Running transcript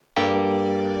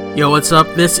Yo, what's up?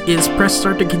 This is Press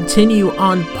Start to Continue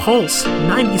on Pulse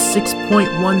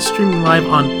 96.1, streaming live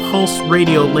on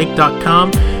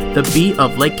pulseradiolake.com, the beat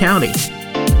of Lake County.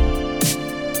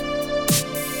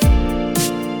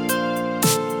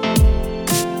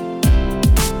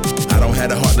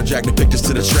 Jack the pictures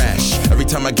to the trash. Every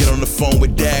time I get on the phone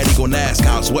with dad, he gon' ask,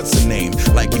 how's what's her name?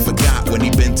 Like he forgot when he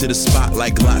been to the spot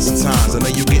like lots of times. I know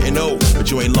you getting old, but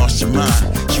you ain't lost your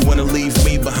mind. She wanna leave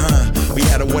me behind. We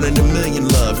had a 1 in a million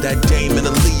love, that Dame and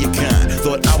Aaliyah kind.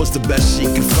 Thought I was the best she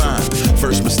could find.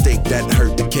 First mistake that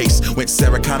hurt the case. Went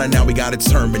Sarah Connor, now we gotta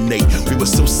terminate. We were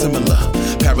so similar,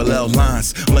 parallel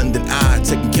lines. London Eye,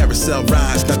 taking carousel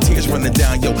rides. Now tears running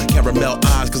down your caramel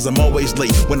eyes. Cause I'm always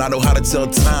late when I know how to tell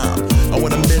time. I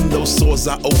wanna mend those sores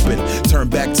I open, turn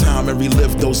back time and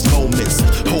relive those moments,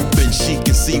 hoping she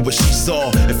can see what she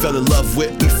saw and fell in love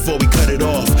with before we cut it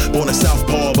off. Born a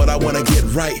southpaw, but I wanna get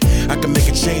right. I can make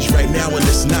a change right now in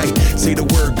this night. Say the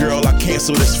word, girl, I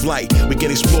cancel this flight. We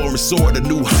can explore and soar to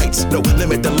new heights. No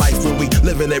limit to life when we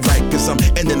living it right. Cause I'm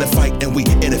ending the fight and we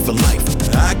in it for life.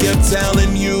 I kept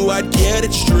telling you I'd get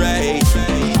it straight,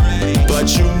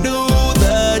 but you knew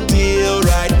the deal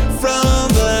right from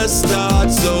the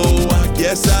start. So I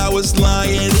guess I was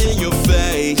lying in your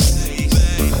face.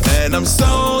 And I'm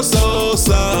so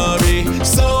sorry,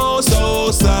 so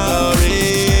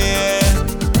sorry.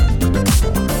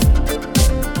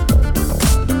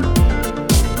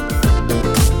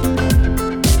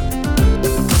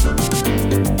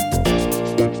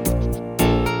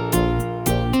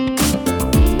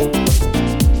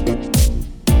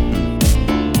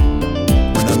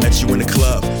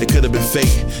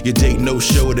 Fate. Your date no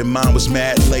showed and mine was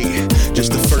mad late.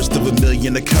 Just the first of a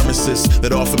million occurrences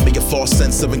that offered me a false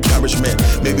sense of encouragement.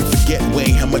 Made me forget we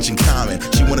ain't have much in common.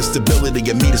 She wanted stability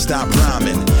and me to stop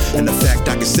rhyming. And the fact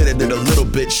I considered it a little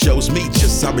bit shows me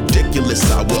just how ridiculous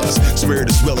I was. Spirit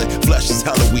is willing, flesh is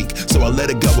hella weak. So I let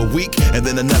it go a week and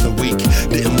then another week.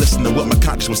 Didn't listen to what my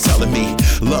conscience was telling me.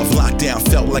 Love lockdown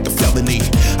felt like a felony.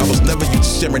 I was never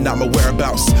used to sharing out my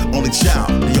whereabouts. Only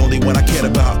child, the only one I cared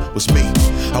about was me.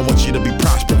 I want you to be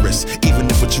prosperous, even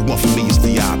if what you want from me is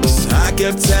the opposite. I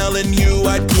kept telling you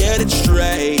I'd get it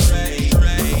straight,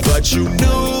 but you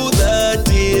knew the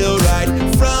deal right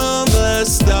from the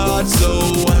start. So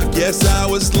I guess I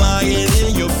was lying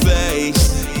in your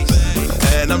face.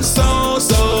 And I'm so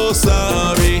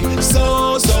sorry,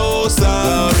 so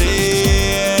sorry.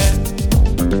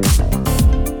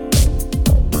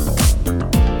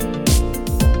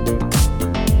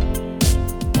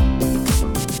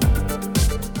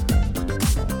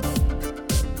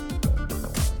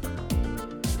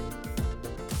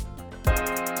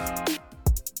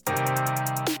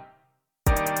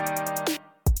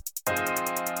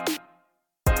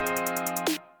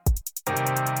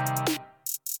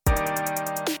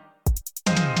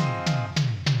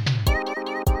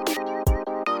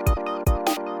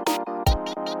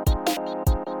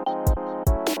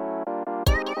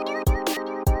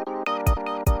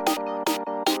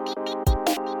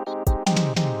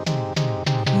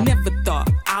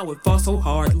 I would fall so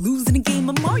hard, losing a game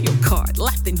of Mario Kart.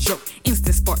 Laughed and joked,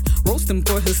 instant spark. Roast him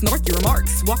for his snarky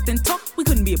remarks. Walked and talked, we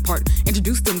couldn't be apart.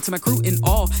 Introduced him to my crew in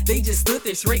awe. They just stood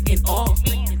there straight in awe.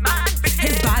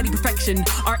 His body perfection,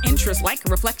 our interest like a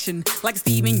reflection. Like a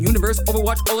Steven Universe,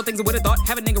 Overwatch, all the things I would've thought.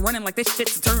 Have a nigga running like this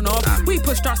shit's a turn off. We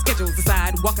pushed our schedules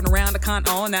aside, walking around the con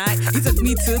all night. He took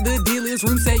me to the dealer's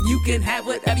room, said you can have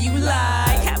whatever you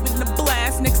like. Having a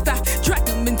blast, next I dragged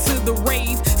him into the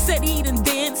rave. Said he done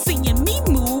dance, seeing me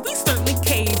move, he certainly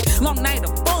caved. Long night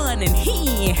of fun and he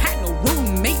ain't had no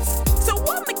roommates. So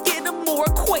I'ma get him more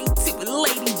acquainted with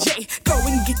Lady J. Go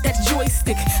and get that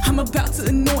joystick, I'm about to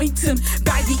anoint him.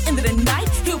 By the end of the night,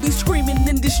 he'll be screaming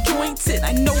and disjointed.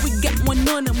 I know we got one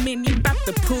on him and he about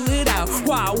to pull it out.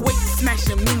 While I wait to smash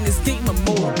him in this game of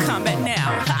Mortal Kombat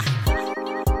now.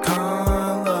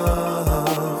 Con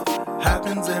love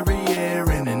happens every year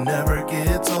and it never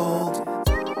gets old.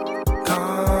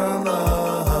 Con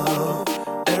love,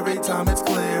 every time it's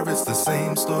clear it's the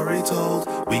same story told.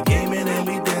 We gaming and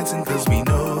we dancing cause we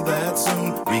know that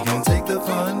soon we gon' take the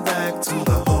fun back to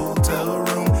the hotel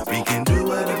room. We can do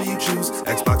whatever you choose,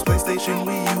 Xbox, PlayStation,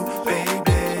 Wii U,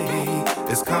 baby,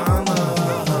 it's Con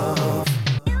love.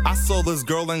 I saw this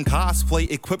girl in cosplay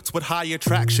equipped with high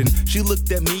attraction. She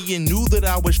looked at me and knew that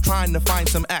I was trying to find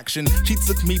some action. She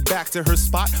took me back to her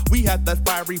spot, we had that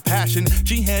fiery passion.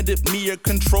 She handed me a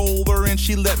controller and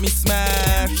she let me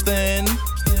smash. Then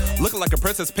looking like a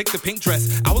princess, picked a pink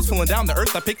dress. I was feeling down to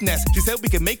earth, I picked Ness. She said we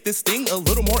could make this thing a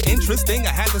little more interesting.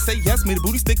 I had to say yes, made the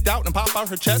booty sticked out and pop out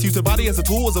her chest. Use her body as a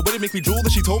tool, as a way to make me drool.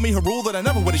 And she told me her rule that I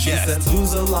never would have guessed. She said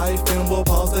lose a life and we'll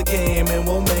pause the game and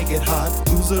we'll make it hot.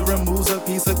 Loser removes a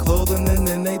piece of clothing and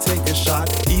then they take a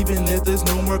shot. Even if there's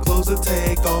no more clothes to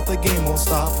take off, the game won't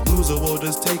stop. Loser will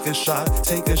just take a shot,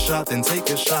 then take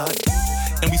a shot.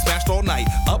 And we smashed all night,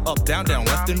 up, down,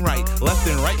 left and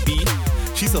right B.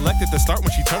 She selected to start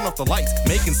when she turned off the lights.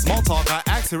 Making small talk, I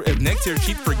asked her if next year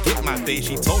she'd forget my face.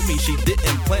 She told me she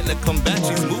didn't plan to come back,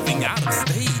 she's moving out of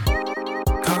state.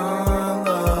 Con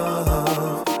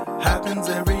love happens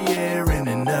every year and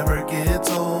it never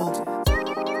gets old.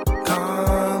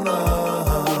 Con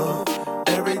love,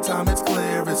 every time it's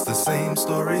clear, it's the same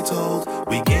story told.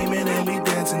 We gaming and we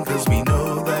dancing cause we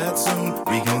know that soon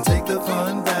we gon' take the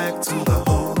fun back to the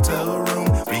hotel room.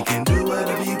 We can do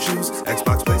whatever you choose,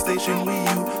 Xbox, PlayStation, Wii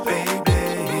U,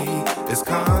 baby, it's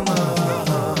Con love.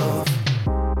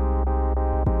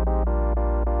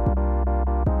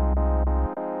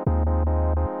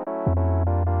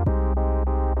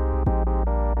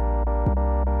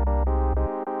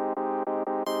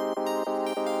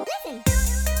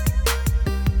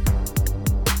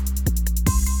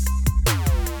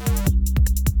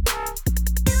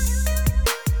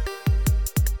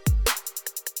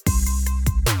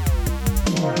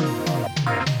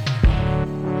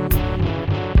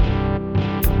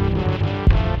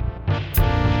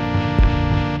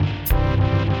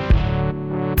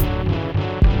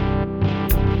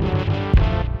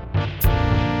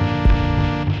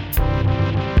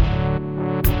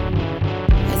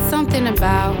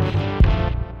 About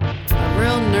a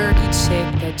real nerdy chick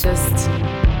that just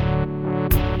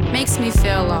makes me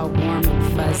feel all warm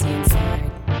and fuzzy inside.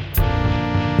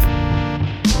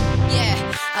 Yeah,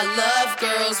 I love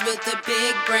girls with the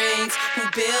big brains who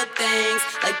build things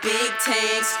like big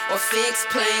tanks or fixed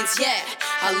planes. Yeah,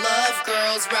 I love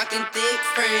girls rocking thick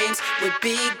frames with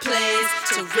big plans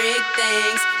to rig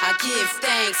things. I give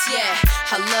thanks. Yeah,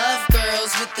 I love girls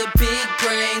with the big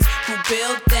brains who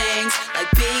build things like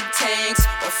big tanks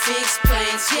or fixed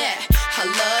planes. Yeah, I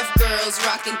love girls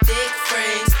rocking thick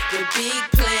frames with big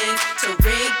plans to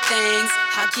rig things.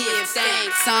 I give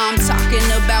thanks. I'm talking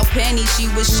about Penny. She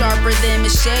was sharper than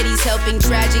machetes, helping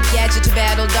Tragic Gadget to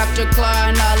battle Dr. Claw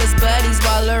and all his buddies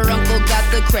while her uncle got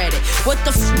the credit. What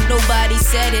the f? Nobody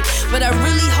said it, but I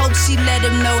really hope she let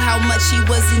him know how much he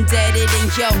was indebted. And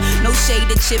yo, no shade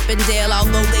to Chip and Dale,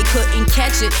 although they couldn't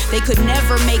catch it. They could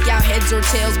never make out heads or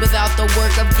tails without the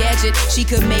work of Gadget. She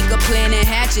could make a plan and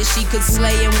hatch it. She could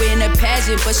slay and win a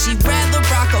pageant, but she'd rather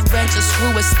rock a wrench, a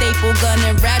screw, a staple gun,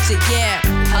 and ratchet. Yeah,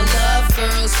 I love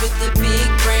girls with the big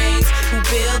brains who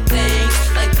build things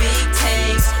like big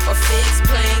tanks or fixed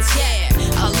planes. Yeah,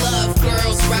 I love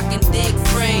girls rocking thick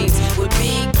frames with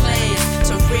big plans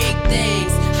to rig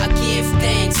things. I give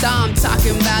thanks. I'm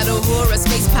talking about a Uhura,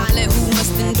 space pilot who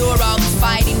must endure all the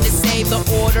fighting to save the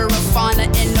order of fauna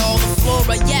and all the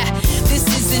flora. Yeah, this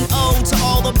is an ode to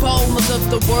all the poems of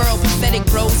the world. Pathetic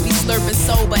bros be slurping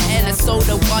soba and a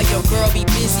soda while your girl be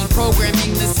busy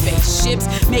programming the spaceships,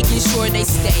 making sure they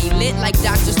stay lit like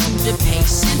doctors do the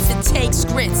patients. It takes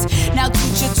grits. Now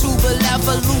teach your tuba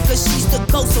Lavaluca, she's the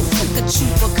ghost of Fuka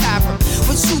Chupacabra.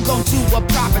 What you gon' do? A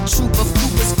proper troop of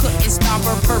Coopers couldn't stop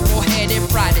her purple-headed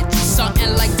prodigy,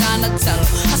 something like Donatello.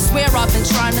 I swear I've been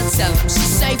trying to tell him she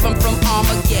save him from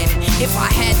Armageddon. If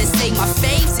I had to say my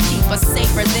faves to keep us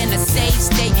safer than a safe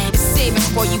state, it's savings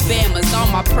for you Bammers. All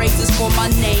my praises for my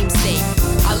namesake.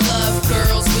 I love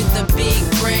girls with the big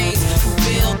brains who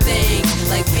build things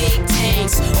like big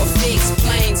tanks or fixed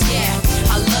planes. Yeah,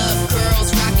 I love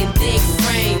girls rocking thick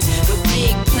frames with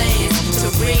big plans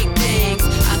to rig things.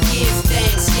 I give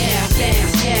thanks. Yeah,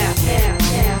 thanks. Yeah.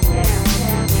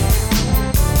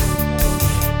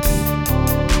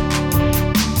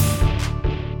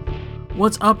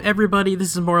 What's up, everybody?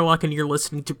 This is Morlock, and you're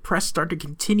listening to Press Start to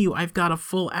Continue. I've got a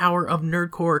full hour of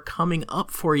Nerdcore coming up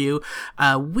for you.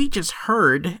 We just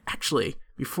heard, actually,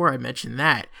 before I mention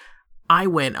that, I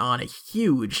went on a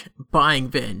huge buying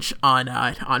binge on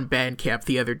Bandcamp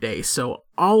the other day. So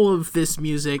all of this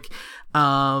music,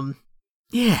 I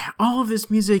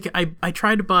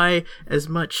tried to buy as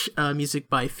much music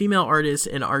by female artists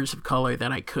and artists of color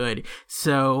that I could.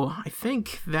 So I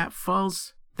think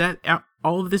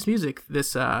all of this music,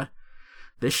 this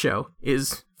show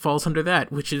falls under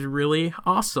that, which is really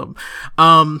awesome.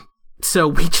 So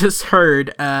we just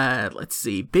heard,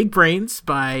 Big Brains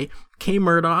by K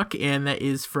Murdoch, and that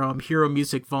is from Hero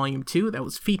Music Volume 2. That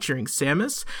was featuring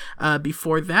Samus.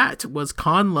 Before that was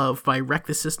Con Love by Wreck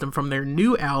the System from their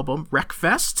new album,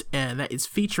 Wreckfest, and that is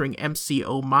featuring MC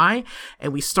Oh My.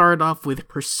 And we started off with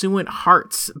Pursuant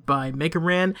Hearts by Mega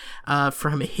Ran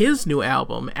from his new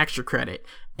album, Extra Credit,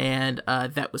 and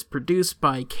that was produced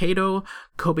by Kato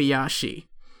Kobayashi.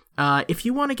 If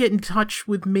you want to get in touch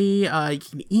with me, you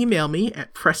can email me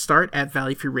at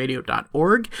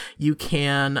pressstart@valleyfreeradio.org. You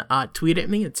can tweet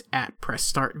at me. It's at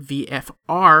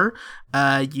pressstartvfr.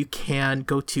 You can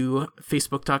go to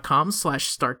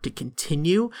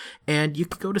facebook.com/starttocontinue, and you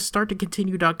can go to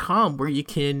starttocontinue.com where you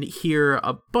can hear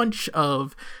a bunch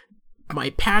of my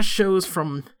past shows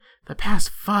from the past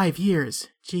 5 years.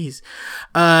 Jeez.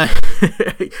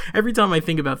 Every time I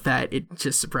think about that, it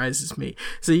just surprises me.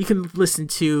 So you can listen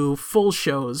to full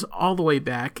shows all the way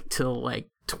back till like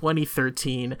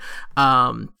 2013.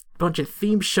 Bunch of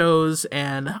theme shows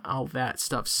and all that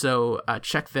stuff. So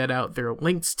check that out. There are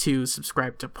links to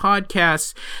subscribe to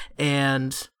podcasts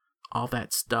and all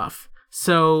that stuff.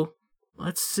 So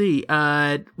let's see.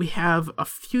 We have a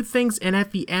few things, and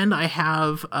at the end, I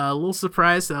have a little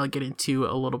surprise that I'll get into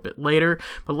a little bit later.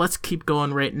 But let's keep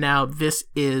going right now. This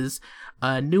is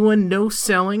a new one, No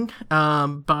Selling,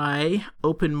 by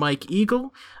Open Mike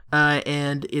Eagle,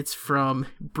 and it's from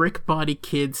Brick Body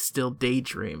Kids Still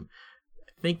Daydream.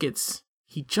 I think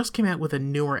he just came out with a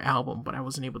newer album, but I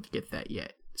wasn't able to get that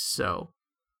yet.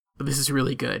 But this is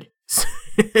really good.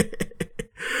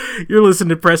 You're listening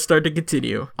to Press Start to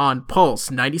Continue on Pulse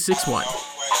 96.1.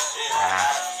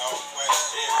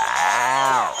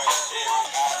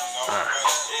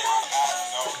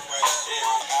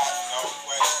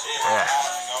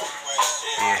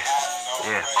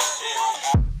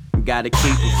 Gotta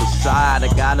keep a facade, I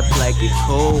gotta play it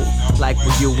cool. Like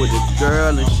when you with a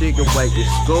girl and she can wait to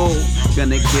school.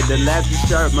 Gonna get a leather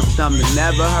shirt, my stomach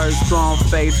never hurt. Strong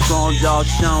face, strong jaw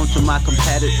shown to my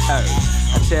competitors.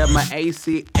 I tear my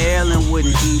ACL and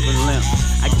wouldn't even limp.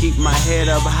 I keep my head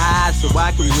up high so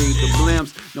I can read the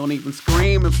blimps. Don't even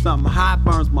scream if something hot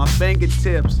burns my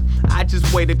fingertips. I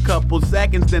just wait a couple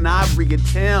seconds, then I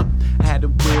reattempt. I had a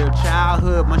weird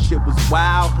childhood, my shit was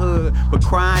wild hood. But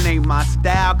crying ain't my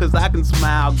style, cause I can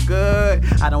smile good.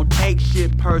 I don't take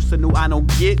shit personal, I don't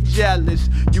get jealous.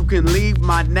 You can leave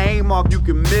my name off, you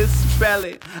can misspell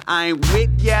it. I ain't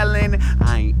with yelling,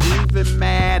 I ain't even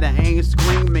mad. I ain't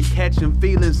screaming, catching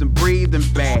feelings and breathing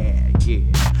bad, yeah.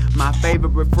 My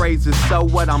favorite phrase is, so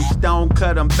what, I'm stone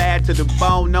cut, I'm bad to the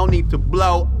bone, no need to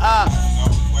blow up.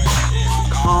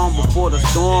 Calm before the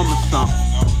storm or something. I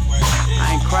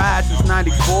ain't cried since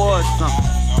 94 or something.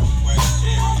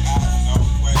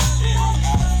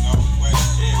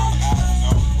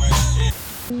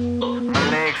 My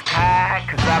legs tired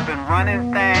cause I've been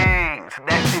running things.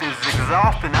 That shit is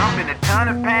exhausting, I'm in a ton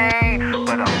of pain.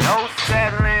 But I'm no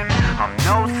settling, I'm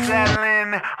no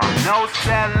settling, I'm no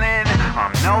settling,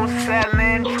 I'm no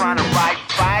settling. Trying to write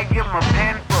fire, my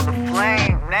pen full of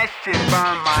flame. That shit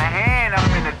burned my hand,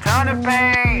 I'm in a ton of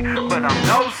pain. But I'm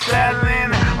no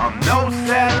settling, I'm no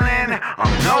settling,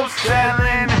 I'm no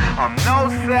settling, I'm no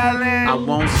settling. I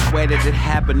won't swear that it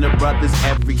happened to brothers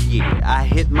every year. I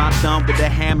hit my thumb with a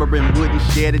hammer and wouldn't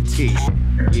shed a tear.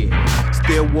 Yeah,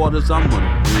 still waters, I'm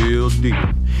running real deep.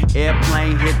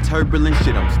 Airplane hit turbulent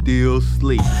shit, I'm still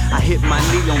asleep. I hit my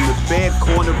knee on the bed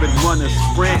corner and run a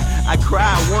sprint. I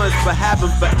cried once but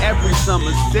haven't for every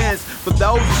summer since. For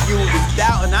those of you that's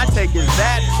doubting, I take it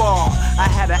that far. I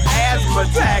had an asthma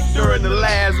attack during the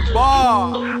last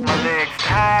bar. My legs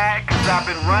tired cause I've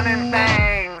been running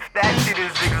things. That shit is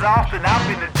exhausting, I've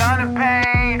been in a ton of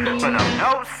pain. But I'm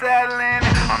no settling,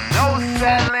 I'm no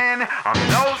settling, I'm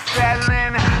no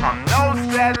settling, I'm no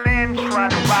settling.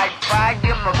 Trying to write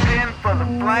fire, my pen full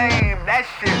of flame. That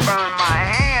shit burned my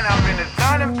hand, I'm in a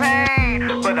ton of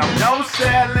pain. But I'm no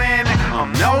settling,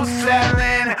 I'm no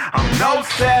settling, I'm no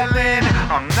settling,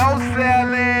 I'm no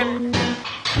settling.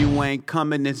 You ain't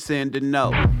coming and send a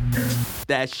note.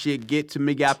 That shit get to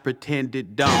me, I pretend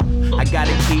it don't. I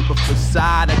gotta keep a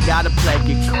facade, I gotta play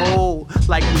it cool.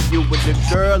 Like when you with the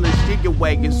girl and she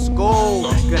away in school.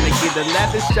 Gonna get a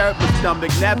leather shirt, my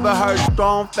stomach never hurt.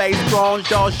 Strong face, strong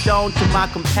jaw shown to my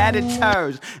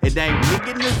competitors. It ain't me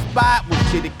in the spot, well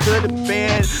shit it could've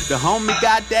been. The homie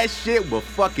got that shit, well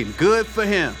fucking good for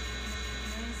him.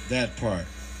 That part,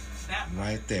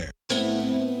 right there.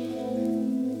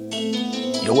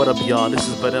 Yo, what up, y'all? This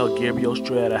is Vanel Gabriel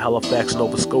straight out of Halifax,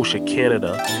 Nova Scotia,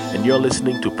 Canada, and you're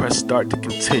listening to Press Start to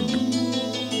Continue.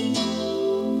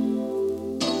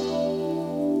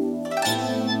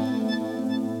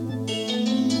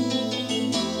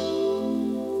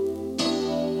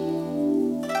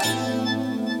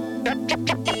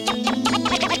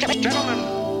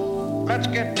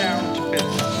 let's get down to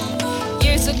business.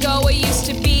 Years ago it used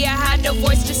to be I had no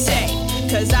voice to say,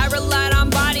 'cause I relied on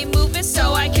body movement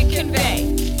so I could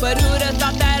convey. But who'd have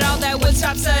thought that all that would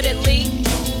stop suddenly?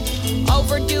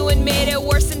 Overdoing made it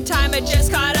worse and time had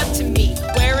just caught up to me.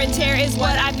 Wear and tear is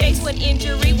what I face when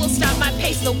injury will stop my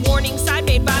pace. The warning sign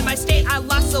made by my state, I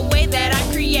lost the way that I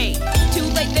create. Too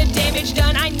late, the damage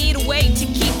done, I need a way to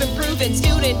keep improving.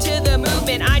 Student to the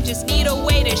movement, I just need a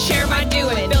way to share my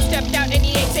doing. Bill stepped out and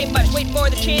he ain't say much, wait for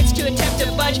the chance to attempt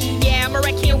to budge. Yeah, I'm a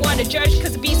wreck, can't want to judge,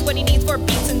 'cause the beast what he needs for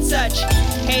beats and such.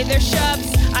 Hey there, Shubs,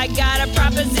 I got a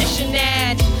proposition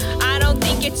and I don't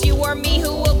think it's you or me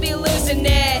who will be losing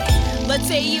it. Let's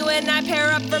say you and I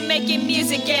pair up for making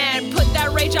music and put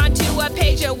that rage onto a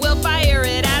page and we'll fire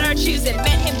it at our choosing.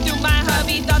 Met him through my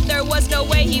hubby, thought there was no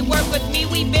way he worked with me.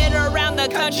 We've been around the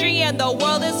country and the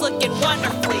world is looking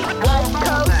wonderfully.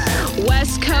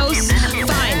 West Coast,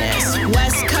 finest.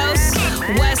 West Coast,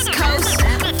 West Coast,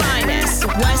 finest.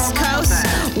 West Coast,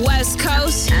 West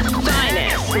Coast,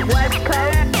 finest.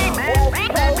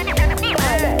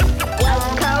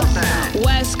 West Coast,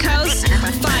 West Coast,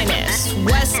 finest.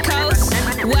 West Coast,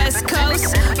 West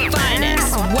Coast,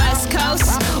 finest. West Coast,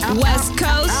 West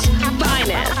Coast,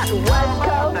 finest.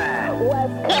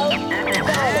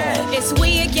 It's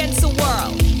we against the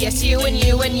world. Yes, you and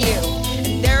you and you.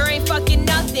 And there ain't fucking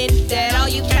nothing that all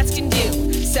you cats can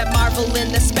do. Except marvel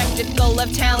in the spectacle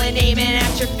of talent aiming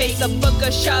at your face. A book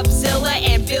of Shubzilla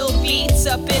and build beats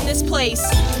up in this place.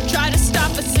 Try to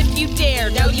stop us if you dare.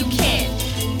 No, you can't.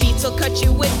 Beats will cut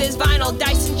you with his vinyl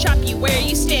dice and chop you where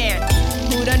you stand.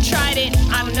 Who done tried it?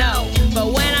 I don't know.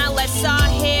 But when I last saw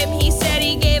him, he said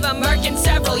he gave a merkin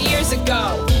several years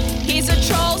ago. He's a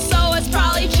troll, so it's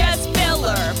probably just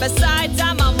filler. Besides,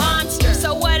 I'm a monster,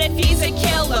 so what if he's a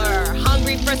killer?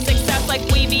 Hungry for success like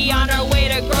we be on our way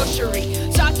to grocery.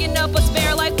 Talking up a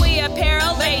spare like we a pair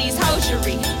of ladies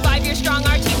hosiery. 5 years strong,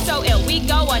 our team so ill. We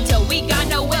go until we got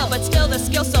no will, but still the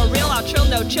skill so real. I'll trill,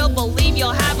 no chill. Believe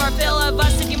you'll have our fill of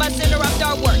us if you must interrupt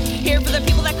our work. Here for the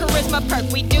people that charisma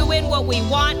perk. We doing what we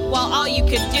want while all you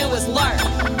could do is lurk.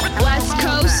 West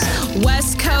Coast,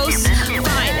 West Coast,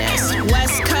 finest.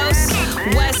 West Coast,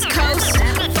 West Coast,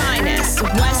 finest.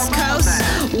 West Coast,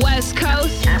 West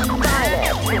Coast,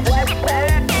 finest.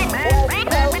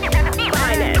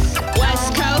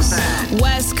 West Coast,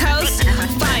 West Coast,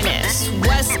 finest.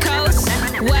 West Coast,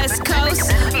 West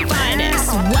Coast,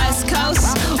 finest. West Coast,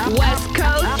 West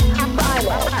Coast,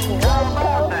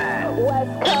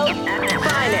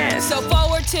 finest. So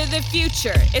forward to the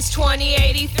future, it's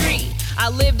 2083. I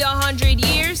lived 100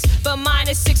 years, but mine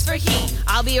is 6 for heat.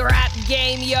 I'll be rap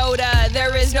game Yoda,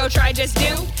 there is no try, just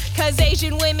do. 'Cause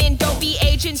Asian women don't be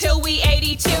aging till we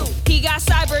 82. He got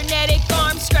cybernetic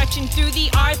arms stretching through the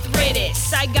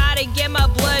arthritis. I gotta get my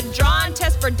blood drawn,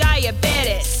 test for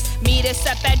diabetes. Meet us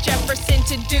up at Jefferson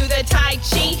to do the Tai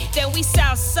Chi. Then we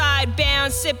south side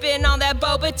bound, sipping on that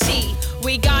boba tea.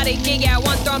 We got a gig at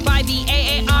one thrown by the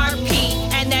AARP.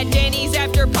 And that Denny's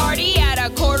after party at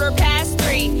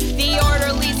 3:15. The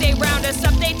orderlies, they round us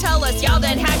up, they tell us y'all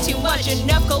done had too much.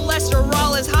 Enough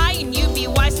cholesterol is high and you'd be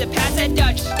wise to pass that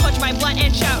Dutch. Punch my blunt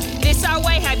and shout, this our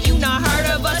way, have you not heard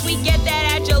of us? We get that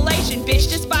adulation, bitch,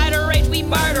 despite our age we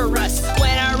murder us.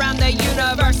 Went around the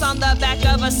universe on the back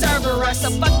of a Cerberus. So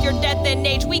fuck your death and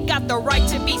age, we got the right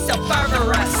to be so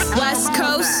fervorous. West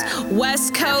Coast,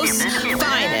 West Coast,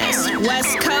 finest.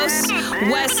 West Coast,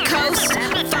 West Coast,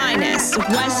 finest.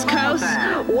 West Coast,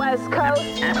 West Coast,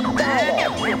 finest.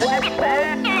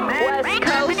 West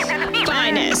Coast,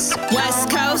 finest. West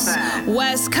Coast,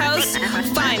 West Coast,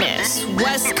 finest.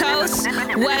 West Coast,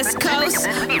 West Coast,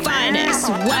 finest.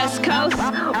 West Coast,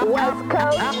 West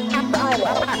Coast,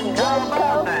 finest.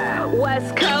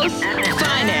 West Coast,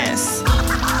 finest.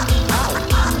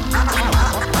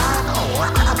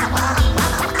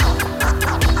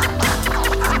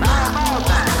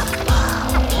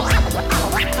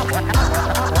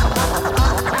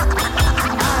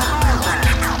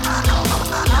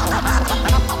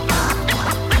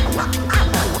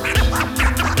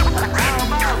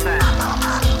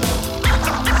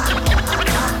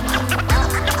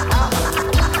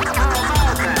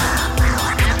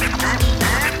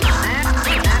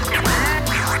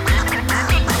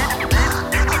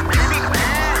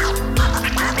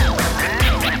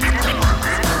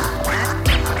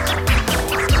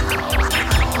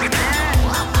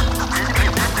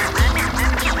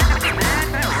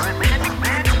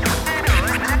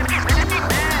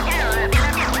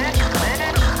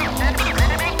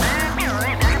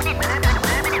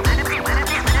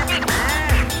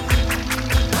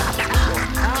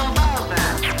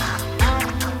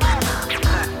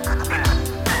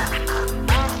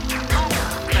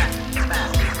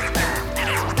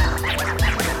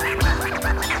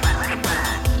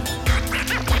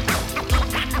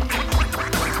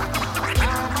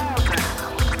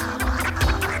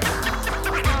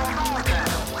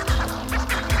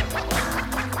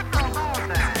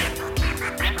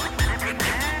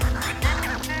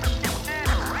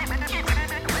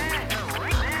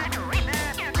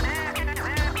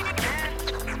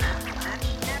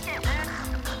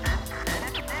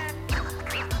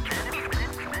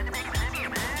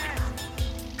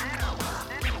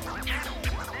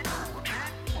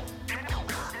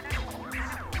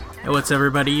 Hey, what's up,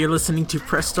 everybody? You're listening to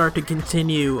Press Start to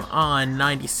Continue on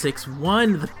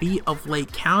 96.1, the beat of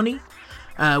Lake County.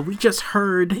 We just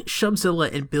heard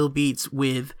Shubzilla and Bill Beats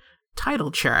with Title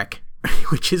Track,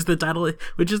 which is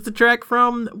the track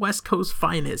from West Coast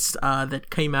Finest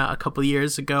that came out a couple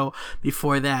years ago.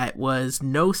 Before that was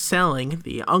No Selling,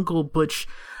 Uncle Butch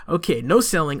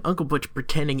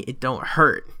Pretending It Don't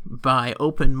Hurt by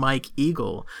Open Mike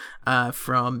Eagle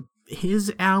from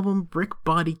his album Brick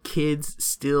Body Kids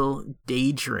Still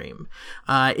Daydream.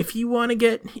 If you want to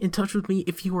get in touch with me,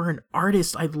 if you are an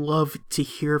artist, I'd love to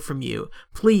hear from you.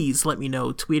 Please let me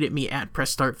know. Tweet at me at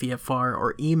PressStartVFR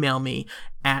or email me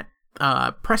at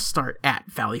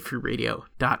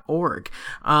pressstart@valleyfreeradio.org.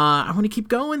 I want to keep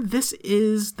going. This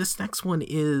next one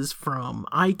is from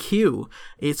IQ.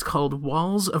 It's called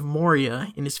Walls of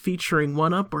Moria and is featuring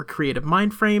One Up or Creative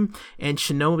Mindframe and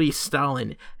Shinobi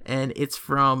Stalin, and it's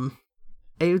from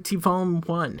AOT Volume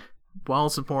 1,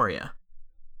 Walls of Moria.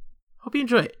 Hope you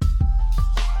enjoy it.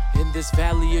 In this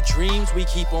valley of dreams, we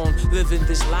keep on living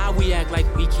this lie. We act like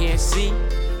we can't see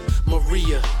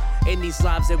Maria. In these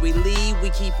lives that we lead, we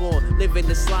keep on living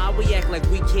this lie. We act like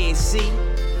we can't see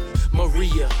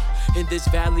Maria. In this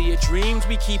valley of dreams,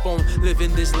 we keep on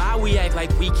living this lie. We act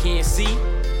like we can't see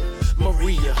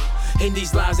Maria. In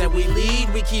these lives that we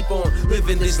lead, we keep on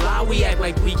living this lie. We act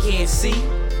like we can't see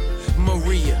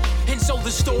Maria. And so the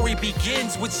story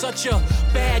begins with such a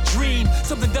bad dream.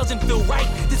 Something doesn't feel right,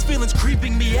 this feeling's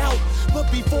creeping me out. But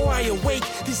before I awake,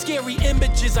 these scary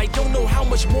images, I don't know how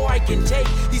much more I can take.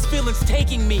 These feelings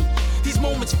taking me, these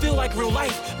moments feel like real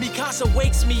life. Mikasa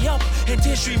wakes me up and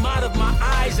tears stream out of my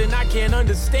eyes, and I can't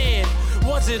understand.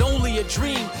 Was it only a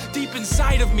dream? Deep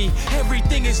inside of me,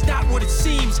 everything is not what it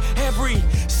seems. Every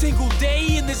single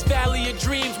day in this valley of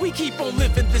dreams, we keep on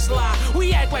living this lie.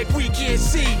 We act like we can't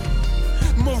see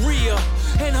Maria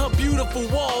and her beautiful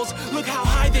walls. Look how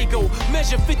high they go,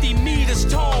 measure 50 meters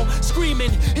tall.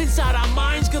 Screaming inside our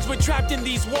minds cause we're trapped in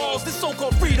these walls. This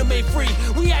so-called freedom ain't free.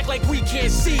 We act like we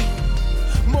can't see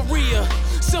Maria.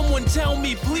 Someone tell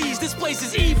me please, this place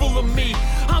is evil of me.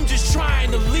 I'm just trying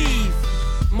to leave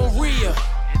Maria.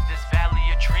 In this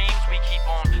valley of dreams, we keep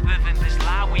on living this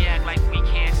lie. We act like we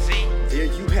can't see. There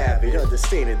you have it,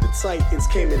 understanding the Titans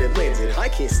came in and landed. I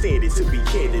can't stand it, to be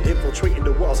candid, infiltrating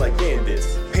the walls like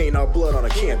bandits. Paint our blood on a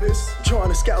canvas, drawing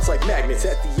the scouts like magnets.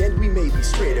 At the end we may be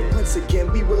stranded, once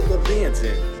again we will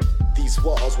abandon these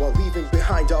walls while leaving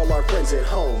behind all our friends and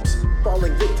homes.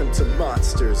 Falling victim to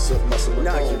monsters of muscle and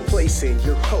bones. Now you're placing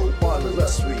your hope on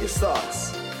illustrious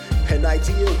thoughts, an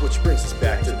idea which brings us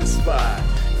back to the spot.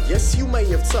 Yes, you may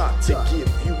have talked to give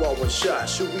you all one shot.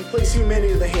 Should we place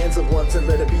humanity in the hands of one to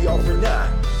let it be all for naught?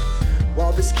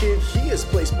 While this kid he is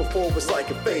placed before was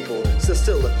like a fable, so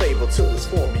still a fable till his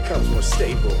form becomes more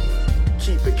stable.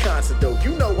 Keep it constant though,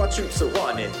 you know our troops are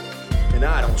on it, and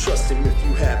I don't trust him if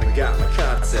you haven't got my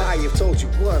concept. I have told you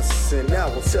once, and I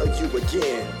will tell you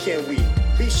again. Can we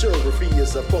be sure if he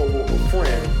is a foe or a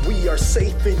friend? We are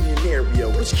safe in an area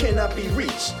which cannot be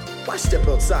reached. Why step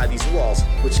outside these walls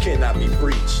which cannot be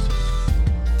breached?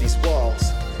 These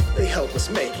walls, they help us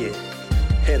make it,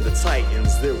 and the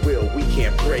Titans, their will, we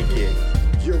can't break it.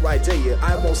 Your idea,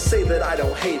 I won't say that I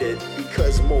don't hate it,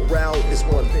 because morale is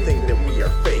one thing that we are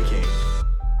faking.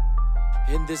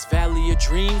 In this valley of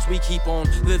dreams, we keep on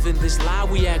living this lie.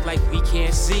 We act like we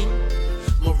can't see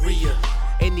Maria.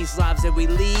 In these lives that we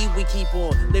lead, we keep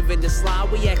on living this lie.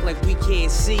 We act like we can't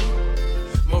see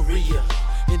Maria.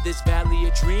 In this valley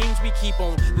of dreams, we keep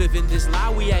on living this lie.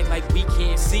 We act like we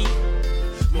can't see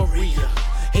Maria.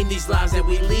 In these lives that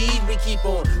we lead, we keep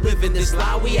on living this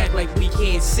lie. We act like we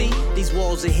can't see. These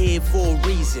walls are here for a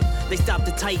reason. They stopped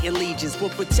the Titan legions. We're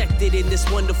protected in this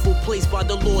wonderful place by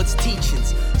the Lord's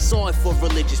teachings. Sorry for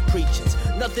religious preachings.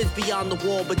 Nothing's beyond the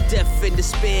wall but death and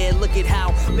despair. Look at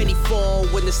how many fall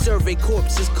when the survey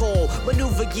corps is called.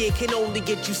 Maneuver gear can only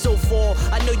get you so far.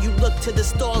 I know you look to the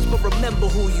stars, but remember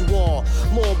who you are.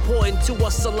 More important to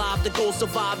us alive to go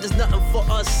survive. There's nothing for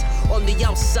us on the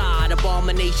outside.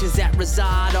 Abominations that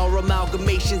reside are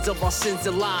amalgamations of our sins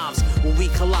and lives. When we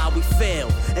collide, we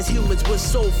fail. As humans, we're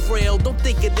so frail. Don't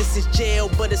think of this as jail,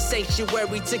 but a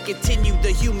sanctuary to continue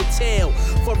the human tale.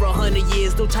 For 100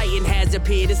 years, no Titan has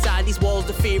appeared inside these walls.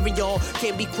 The fear in y'all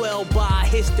can't be quelled by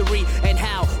history, and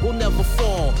how we'll never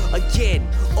fall again.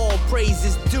 All praise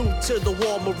is due to the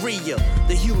War Maria,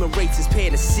 the human race's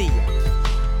panacea.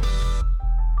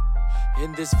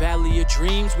 In this valley of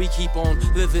dreams, we keep on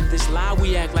living this lie.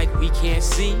 We act like we can't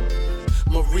see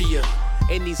Maria.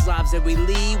 In these lives that we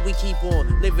lead, we keep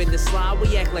on living this lie.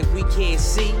 We act like we can't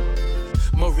see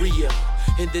Maria.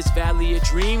 In this valley of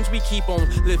dreams, we keep on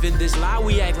living this lie.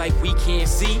 We act like we can't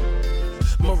see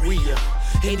Maria.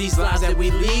 In these lives that we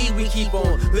lead, we keep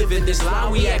on living this lie.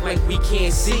 We act like we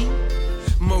can't see.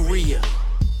 Maria.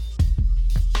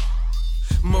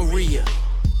 Maria.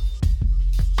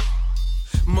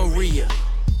 Maria.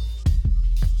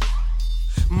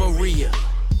 Maria.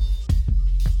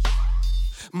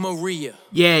 Maria.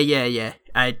 Yeah.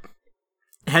 I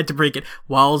had to break it.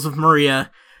 Walls of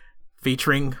Maria,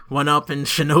 featuring 1UP and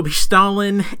Shinobi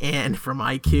Stalin, and from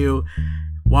IQ,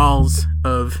 Walls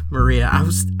of Maria.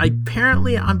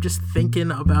 I'm just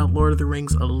thinking about Lord of the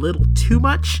Rings a little too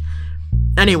much.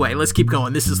 Anyway, let's keep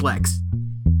going. This is Lex.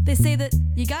 They say that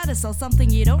you gotta sell something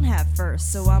you don't have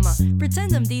first, so I'ma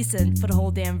pretend I'm decent for the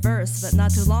whole damn verse. But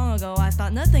not too long ago, I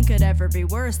thought nothing could ever be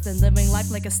worse than living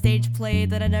life like a stage play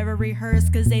that I never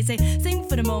rehearsed. Cause they say, sing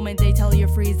for the moment, they tell you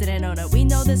freeze it and own it. We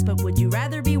know this, but would you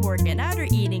rather be working out or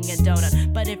eating a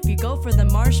donut? But if you go for the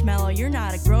marshmallow, you're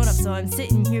not a grown up. So I'm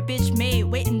sitting here, bitch made,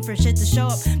 waiting for shit to show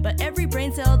up. But every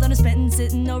brain cell that I'm spending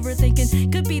sitting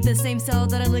overthinking could be the same cell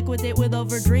that I liquidate with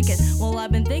over drinking. Well,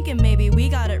 I've been thinking maybe we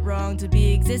got it wrong to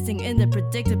be existing in the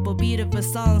predictable beat of a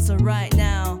song. So right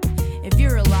now, if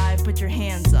you're alive, put your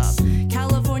hands up.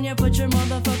 California, put your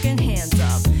motherfucking hands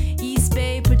up. East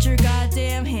Bay, put your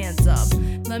goddamn hands up.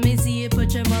 Let me see you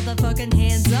put your motherfucking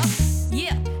hands up.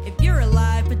 Yeah, if you're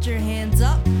alive, put your hands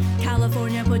up.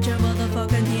 California, put your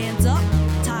motherfucking hands up.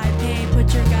 Taipei,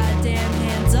 put your goddamn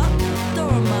hands up. Throw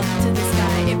them up to the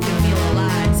sky if you feel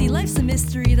alive. See, life's a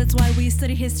mystery, that's why we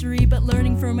study history. But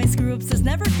learning from my screw-ups has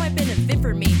never quite been a fit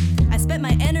for me. I spent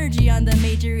my energy on the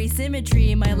major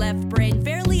asymmetry in my left brain,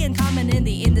 fairly uncommon in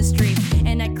the industry.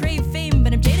 And I crave fame,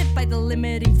 but I'm jaded by the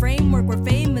limiting framework where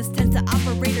famous tends to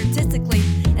operate artistically.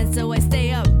 And so I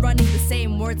stay up, running the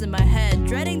same words in my head,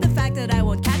 dreading the fact that I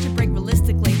won't catch a break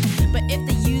realistically. But if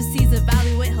the UCs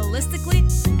evaluate holistically,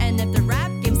 and if the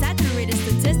rap game's saturated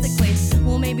statistically,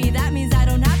 well maybe that means I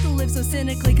don't have to live so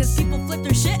cynically. Cause people flip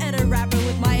their shit at a rapper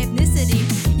with my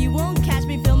ethnicity. You won't catch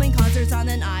me filming concerts on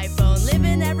an iPhone,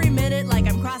 living every minute like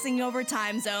I'm crossing over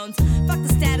time zones. Fuck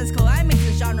the status quo, I make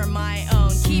the genre my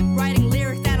own. Keep writing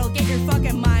lyrics that'll get your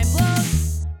fucking mind blown.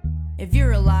 If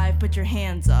you're alive, put your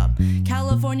hands up.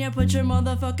 California, put your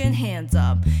motherfucking hands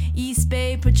up. East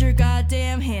Bay, put your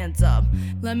goddamn hands up.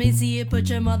 Let me see you put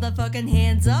your motherfucking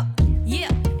hands up.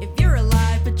 Yeah, if you're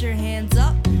alive, put your hands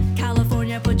up.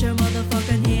 California, put your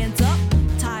motherfucking hands up.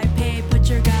 Taipei, put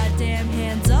your goddamn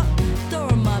hands up. Throw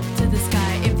them up to the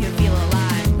sky if you feel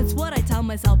alive. That's what I tell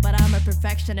myself, but I'm a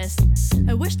perfectionist.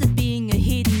 I wish that being a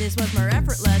hedonist was more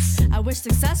effortless. I wish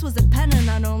success was dependent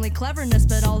on only cleverness.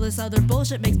 But all this other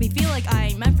bullshit makes me feel like I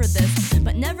ain't meant for this.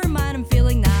 But never mind, I'm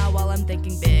feeling now while I'm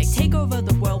thinking big. Take over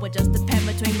the world with just a pen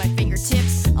between my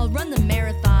fingertips. I'll run the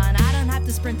marathon, I don't have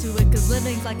to sprint to it. Cause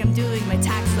living's like I'm doing my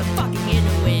taxes, I'm fucking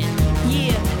into it.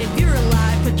 Yeah, if you're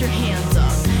alive, put your hands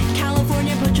up.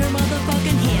 California, put your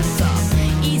motherfucking hands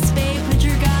up. East Bay, put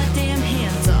your goddamn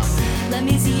hands up. Let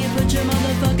me see you put your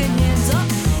motherfucking hands up.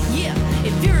 Yeah,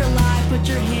 if you're alive, put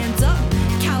your hands up.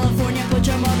 California, put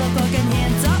your motherfucking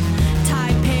hands up.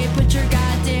 Taipei, put your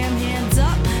goddamn hands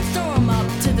up. Throw them up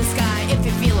to the sky if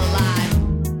you feel alive.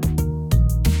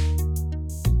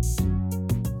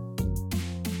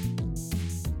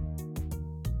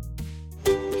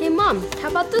 Hey Mom, how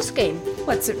about this game?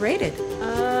 What's it rated?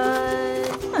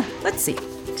 Let's see.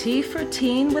 T for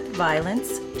teen with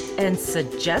violence and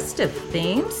suggestive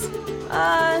themes?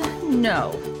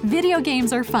 No. Video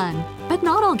games are fun, but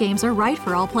not all games are right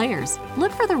for all players.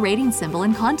 Look for the rating symbol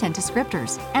in content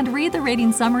descriptors and read the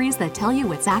rating summaries that tell you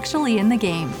what's actually in the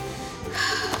game.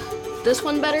 This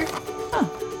one better?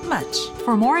 Much.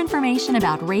 For more information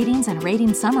about ratings and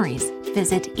rating summaries,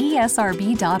 visit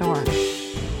esrb.org.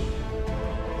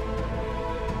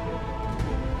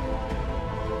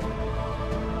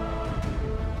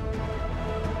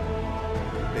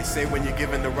 They say when you're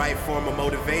given the right form of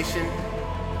motivation,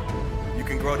 you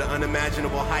can grow to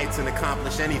unimaginable heights and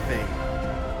accomplish anything.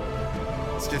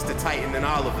 It's just a titan in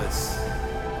all of us.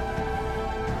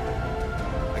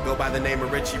 I go by the name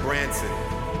of Richie Branson.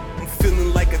 I'm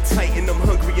feeling like a titan, I'm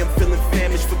hungry, I'm feeling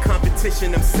famished for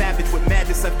competition. I'm savage with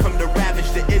madness, I've come to ravage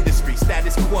the industry.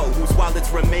 Status quo, whose wallets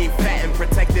remain fat and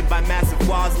protected by massive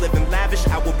walls. Living lavish,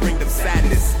 I will bring them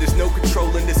sadness. There's no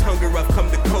controlling this hunger I've come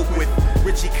to cope with.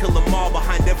 Richie kill them all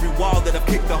behind every wall that I've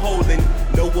kicked a hole in.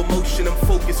 No emotion, I'm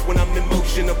focused when I'm in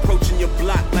motion. Approaching your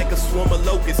block like a swarm of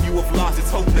locusts. You have lost, it's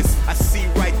hopeless. I see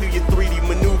right through your 3D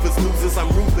maneuvers. Losers, I'm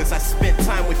ruthless. I spent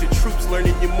time with your troops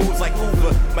learning your moves like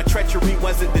Hoover. My treachery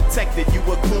wasn't detected. You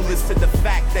were clueless to the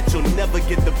fact that you'll never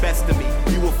get the best of me.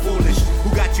 You were foolish.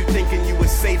 Who got you thinking you a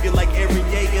savior like Eren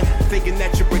Yeager? Thinking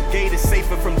that your brigade is safe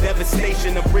safer from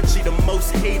devastation. I'm Richie, the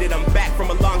most hated. I'm back from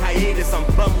a long hiatus. I'm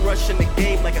bum rushing the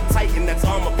game like a titan that's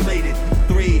armor plated.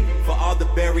 3, for all the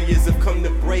barriers I've come to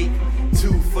break.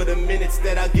 2, for the minutes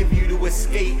that I'll give you to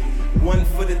escape. 1,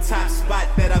 for the top spot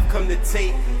that I've come to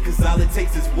take. Cause all it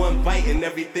takes is one bite and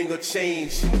everything will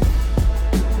change.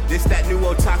 This that new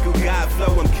otaku god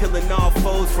flow. I'm killing all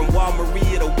foes from Wall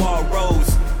Maria to Wall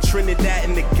Rose. Trinidad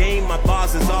in the game, my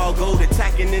bars is all gold.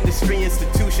 Attacking industry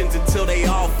institutions until they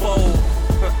all fold.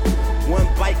 One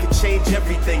bite could change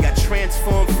everything. I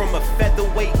transform from a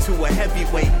featherweight to a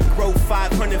heavyweight. Grow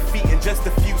 500 feet in just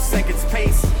a few seconds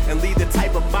pace. And leave the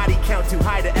type of body count too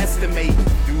high to estimate.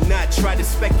 Do not try to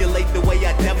speculate the way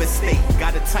I devastate.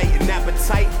 Got a titan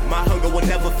appetite, my hunger will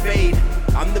never fade.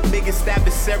 I'm the biggest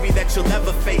adversary that you'll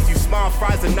ever face. You small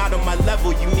fries are not on my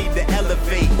level, you need to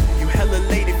elevate. You hella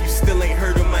late if you still ain't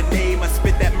heard of my name. I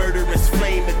spit that murderous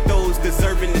flame at those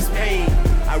deserving this pain.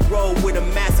 I roll with a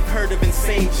massive herd of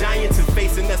insane giants, and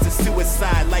facing us is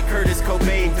suicide like Curtis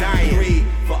Cobain dying. 3,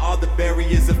 for all the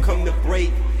barriers I've come to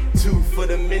break. 2, for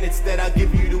the minutes that I'll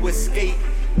give you to escape.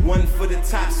 1, for the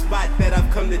top spot that I've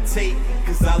come to take.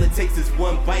 Cause all it takes is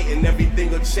one bite and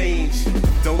everything will change.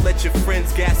 Don't let your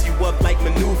friends gas you up like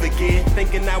maneuver gear,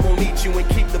 thinking I won't eat you and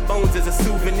keep the bones as a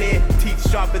souvenir. Teeth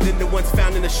sharper than the ones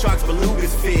found in the shark's beluga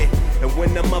sphere. And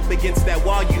when I'm up against that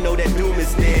wall, you know that doom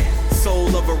is near.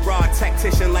 Soul of a raw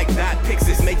tactician like Dot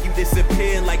Pixis, make you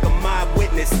disappear like a mob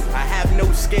witness. I have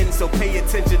no skin, so pay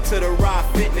attention to the raw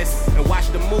fitness. And watch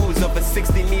the moves of a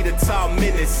 60-meter tall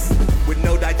menace. With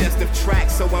no digestive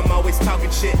tract, so I'm always talking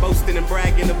shit, boasting and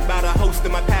bragging about a host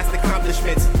of my past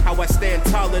accomplishments. How I stand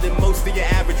taller than most of your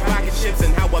average rocket ships,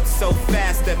 and how I'm so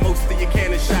fast that most of your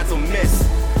cannon shots will miss.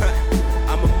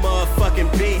 I'm a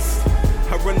motherfucking beast.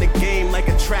 I run the game like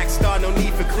a track star, no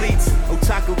need for cleats.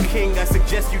 Otaku King, I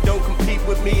suggest you don't compete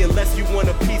with me unless you want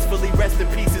to peacefully rest in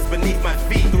pieces beneath my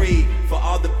feet. 3, for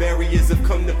all the barriers I've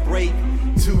come to break.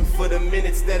 2, for the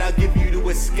minutes that I'll give you to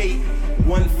escape.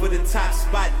 1, for the top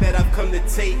spot that I've come to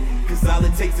take. Cause all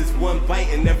it takes is one bite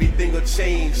and everything will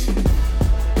change.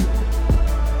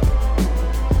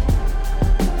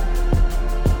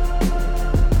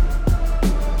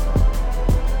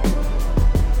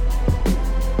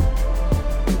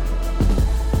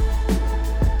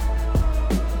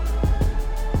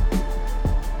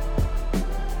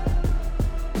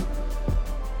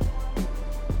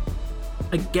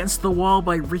 Against the Wall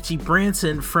by Richie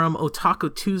Branson from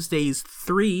Otaku Tuesdays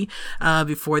 3.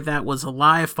 Before that was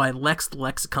Alive by Lex, the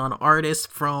Lexicon artist,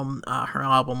 from her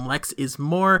album Lex is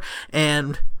More.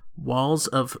 And Walls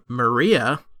of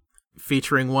Maria,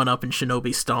 featuring 1UP and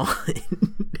Shinobi Stalin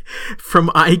from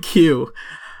IQ.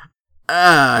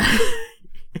 I've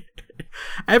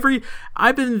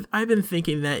been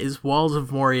thinking that is Walls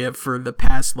of Moria for the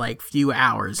past like few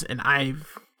hours, and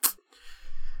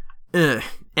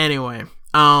anyway.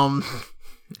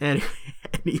 Anyway,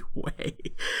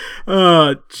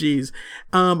 oh jeez.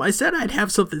 I said I'd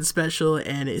have something special,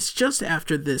 and it's just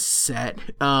after this set.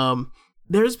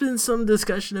 There's been some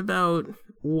discussion about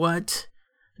what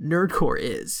nerdcore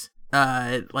is,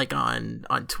 like on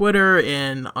Twitter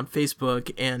and on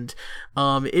Facebook, and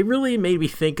it really made me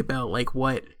think about like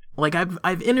what, like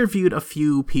I've interviewed a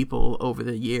few people over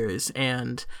the years,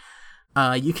 and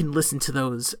you can listen to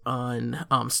those on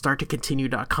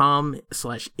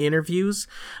starttocontinue.com/interviews.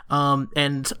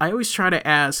 And I always try to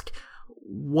ask,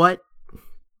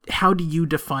 how do you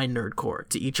define nerdcore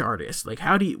to each artist? Like,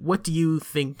 what do you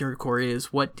think nerdcore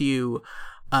is? What do you,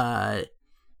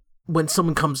 when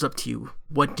someone comes up to you,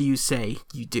 what do you say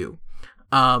you do?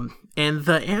 And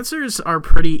the answers are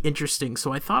pretty interesting,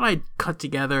 so I thought I'd cut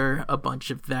together a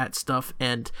bunch of that stuff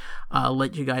and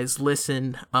let you guys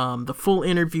listen. The full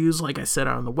interviews, like I said,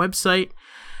 are on the website.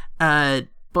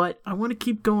 But I want to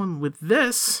keep going with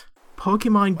this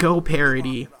Pokemon Go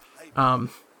parody by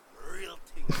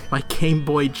Game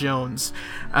Boy Jones.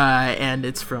 And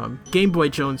it's from Game Boy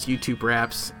Jones YouTube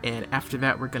Raps. And after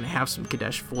that, we're going to have some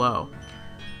Kadesh Flow.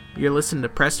 You're listening to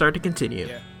Press Start to Continue.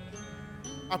 Yeah.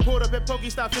 I pulled up at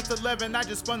Pokestop 611, I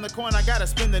just spun the coin, I gotta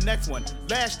spin the next one.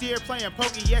 Last year playing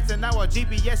Pokex and now a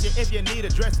GPS you if you need a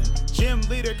dressing. Gym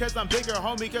leader cause I'm bigger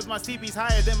homie, cause my CP's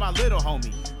higher than my little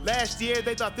homie. Last year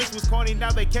they thought this was corny,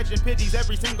 now they catching pitties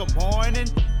every single morning.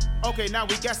 Okay, now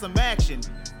we got some action.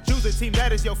 Choose a team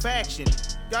that is your faction.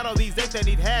 Got all these eggs that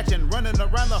need hatching, running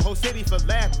around the whole city for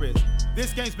Lapras.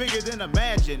 This game's bigger than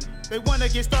Imagine. They wanna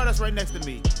get Stardust right next to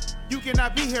me. You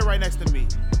cannot be here right next to me.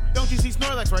 Don't you see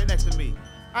Snorlax right next to me?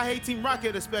 I hate Team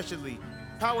Rocket especially.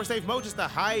 Power Save Mode just to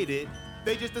hide it.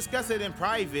 They just discuss it in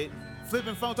private.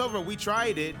 Flipping phones over, we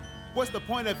tried it. What's the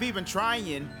point of even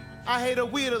trying? I hate a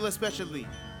Weedle especially.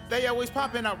 They always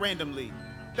popping out randomly.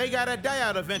 They gotta die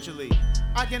out eventually.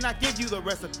 I cannot give you the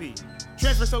recipe.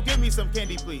 Transfer, so give me some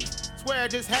candy, please. Swear I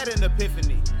just had an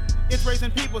epiphany. It's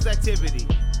raising people's activity.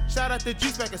 Shout out to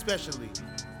Juiceback especially.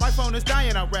 My phone is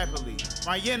dying out rapidly.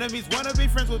 My enemies wanna be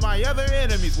friends with my other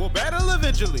enemies. We'll battle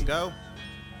eventually. Go.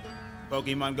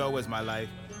 Pokemon Go is my life.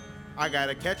 I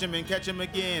gotta catch 'em and catch 'em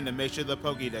again to make sure the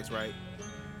Pokédex right.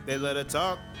 They let her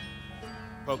talk.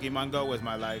 Pokemon Go is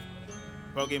my life.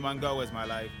 Pokemon Go is my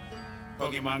life.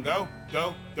 Pokemon Go,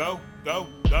 go, go, go,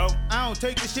 go. I don't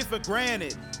take this shit for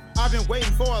granted. I've been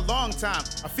waiting for a long time.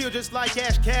 I feel just like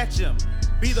Ash Ketchum.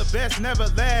 Be the best, never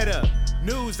let up.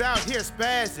 News out here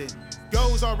spazzing.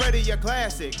 Go's already a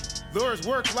classic. Lures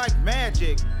work like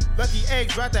magic. Lucky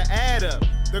eggs about to add up.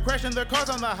 They're crashing their cars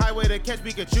on the highway to catch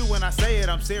Pikachu. When I say it,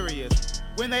 I'm serious.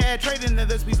 When they add trading to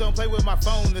this, please don't play with my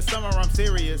phone. This summer, I'm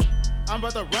serious. I'm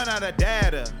about to run out of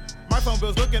data. My phone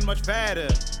bill's looking much fatter.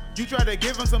 You try to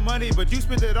give them some money, but you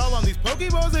spent it all on these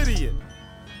Pokeballs, idiot.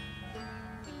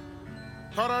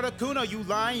 Caught Articuno, you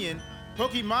lying.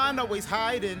 Pokemon always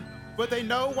hiding, but they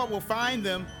know what will find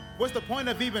them. What's the point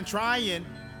of even trying?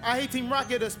 I hate Team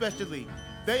Rocket especially.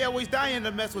 They always dying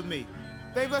to mess with me.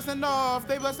 They blasting off,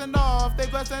 they blasting off, they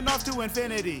blasting off to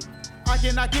infinity. I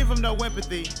cannot give them no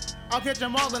empathy. I'll catch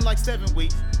them all in like 7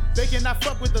 weeks. They cannot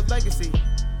fuck with the legacy.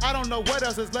 I don't know what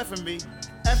else is left for me.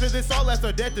 After this, all left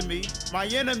are dead to me. My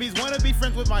enemies wanna be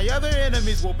friends with my other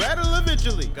enemies. We'll battle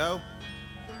eventually. Go.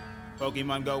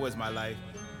 Pokemon Go is my life.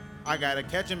 I gotta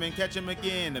catch 'em and catch 'em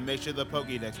again to make sure the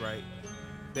Pokédex right.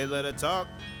 They let her talk.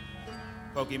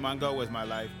 Pokemon Go is my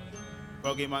life.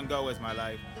 Pokemon Go is my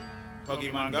life.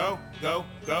 Pokemon Go, go,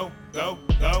 go, go,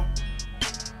 go.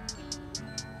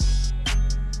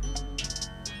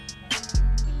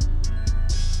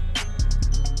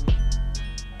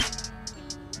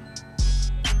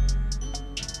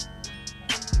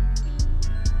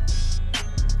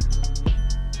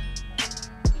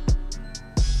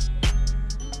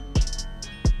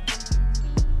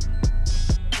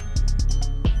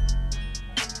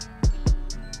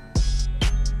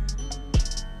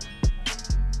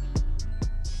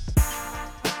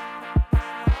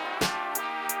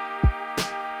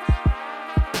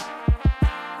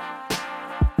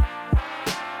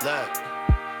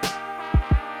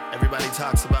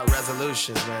 Talks about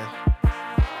resolutions, man.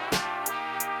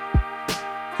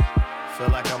 Feel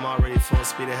like I'm already full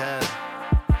speed ahead.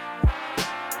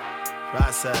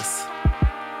 Process.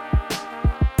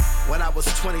 When I was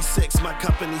 26, my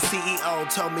company CEO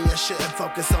told me I shouldn't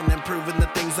focus on improving the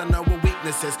things I know were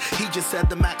weaknesses. He just said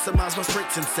to maximize my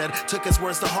strengths instead. Took his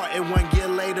words to heart, and 1 year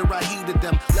later I heeded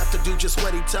them. Left to do just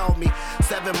what he told me.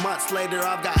 7 months later,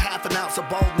 I've got half an ounce of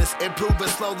boldness. Improving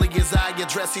slowly as I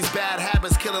address these bad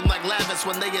habits. Killing like Lavis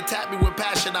when they attack me with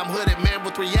passion. I'm hooded, man,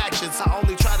 with reactions. I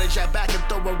only try to jab back and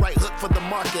throw a right hook for the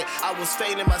market. I was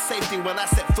feigning my safety when I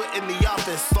set foot in the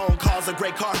office. Phone calls and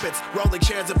gray carpets. Rolling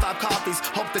chairs and 5 coffees.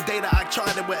 Hope the data I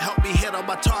charted would help me hit all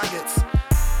my targets.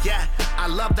 Yeah, I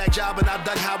love that job and I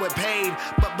dug how it paid.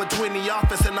 But between the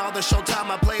office and all the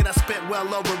showtime I played, I spent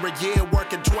well over a year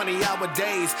working 20-hour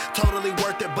days. Totally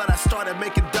worth it, but I started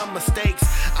making dumb mistakes.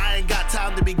 I ain't got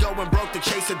time to be going broke to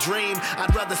chase a dream.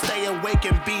 I'd rather stay awake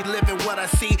and be living what I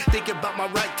see. Thinking about my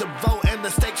right to vote and the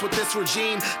stakes with this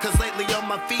regime. Cause lately on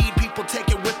my feed, people take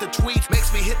it with the tweets.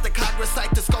 Makes me hit the Congress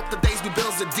site to scope the day's new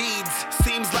bills and deeds.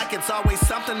 Seems like it's always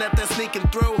something that they're sneaking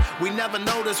through. We never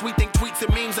notice, we think tweets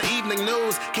and memes are evening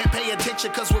news. Can't pay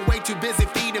attention cause we're way too busy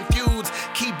feeding feuds.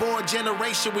 Keyboard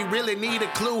generation, we really need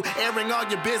a clue. Airing all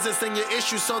your business and your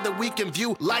issues so that we can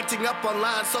view. Lighting up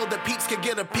online so that peeps can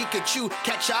get a Pikachu.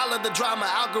 Catch all of the drama,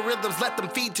 algorithms, let them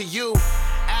feed to you.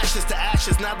 Ashes to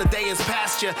ashes, now the day is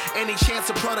past you. Any chance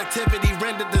of productivity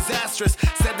rendered disastrous.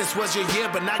 Said this was your year,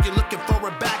 but now you're looking for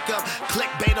a backup.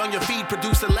 Clickbait on your feed,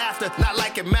 producing laughter, not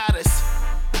like it matters.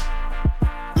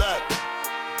 Look,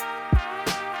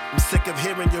 I'm sick of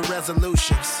hearing your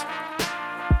resolutions.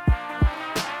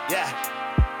 Yeah,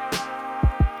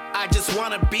 I just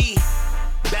wanna be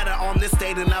better on this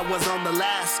day than I was on the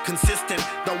last. Consistent,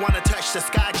 don't wanna touch the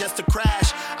sky just to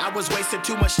crash. I was wasting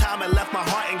too much time and left my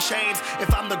heart in chains.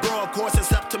 If I'm the girl, of course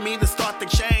it's up to me to start the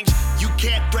change. You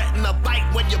can't threaten a bite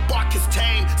when your bark is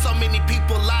tame. So many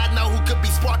people I know who could be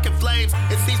sparking flames.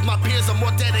 It seems my peers are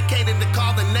more dedicated to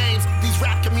calling names. These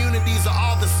rap communities are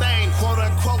all the same. Quote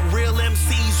unquote real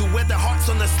MCs who wear their hearts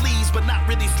on their sleeves, but not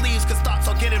really sleeves, cause thoughts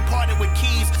are getting parted with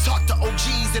keys. Talk to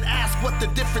OGs and ask what the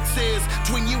difference is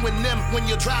between you and them when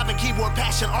you're driving keyboard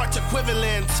passion art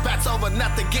equivalent. Spats over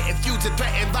nothing, getting feuds and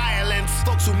threatening violence.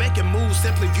 Folks who making moves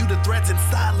simply view the threats in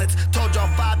silence. Told y'all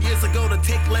 5 years ago to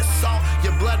take less salt.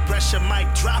 Your blood pressure might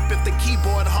drop if the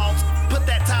keyboard halts. Put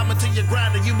that time into your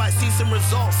grind and you might see some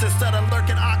results. Instead of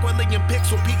lurking awkwardly in pics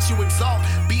with peaks you exalt.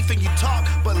 Beefing you talk,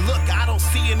 but look, I don't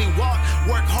see any walk.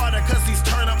 Work harder cause these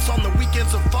turn-ups on the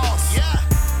weekends are false. Yeah,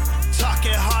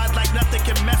 talking hard like nothing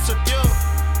can mess with you.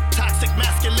 Toxic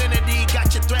masculinity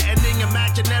got you threatening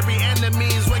imaginary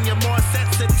enemies when you're more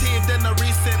sensitive than a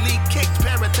recently kicked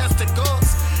pair of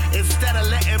testicles. Instead of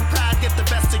letting pride get the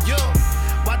best of you,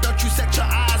 why don't you set your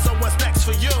eyes on what's next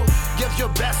for you? Give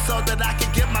your best so that I can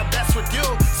give my best with you.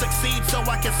 Succeed so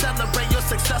I can celebrate your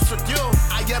success with you.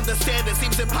 I understand it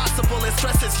seems impossible, it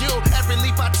stresses you. Every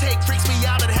leap I take freaks me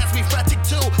out, it has me fretting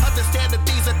too. Understand that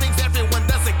these are things everyone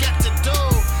doesn't get to do.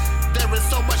 There is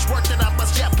so much work that I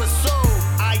must yet pursue.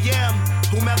 I am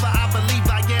whomever I believe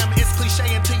I am. It's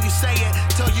cliche until you say it,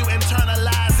 till you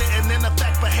internalize it and then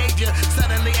affect behavior.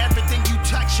 Suddenly everything you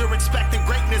touch, you're expecting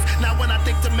greatness. Now when I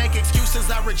think to make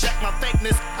excuses, I reject my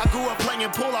fakeness. I grew up playing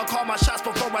pool, I'll call my shots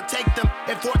before I take them.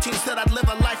 At 14 said I'd live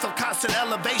a life of constant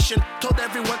elevation. Told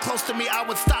everyone close to me I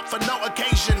would stop for no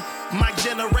occasion. My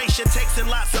generation takes in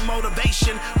lots of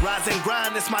motivation. Rise and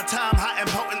grind, it's my time, hot and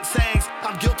potent sayings.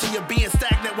 I'm guilty of being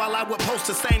stagnant while I would post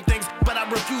the same things, but I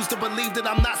refuse to believe that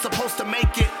I'm not supposed to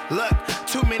make it. Look,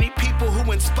 too many people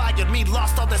who inspired me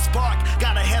lost all their spark.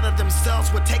 Got ahead of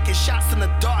themselves with taking shots in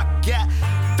the dark. Yeah,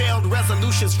 failed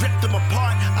resolutions ripped them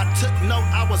apart. I took note,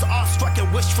 I was awestruck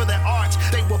and wished for their art.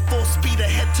 They were full speed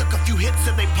ahead, took a few hits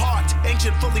and they parked.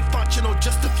 Engine fully functional,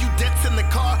 just a few dents in the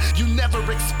car. You never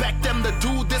expect them to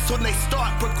do this when they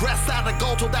start. Progress out of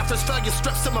goal till that first failure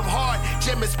strips them of heart.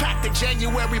 Gym is packed in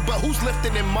January, but who's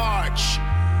lifting in March?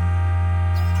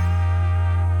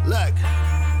 Look,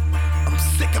 I'm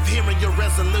sick of hearing your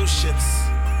resolutions.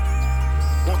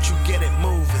 Won't you get it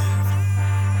moving?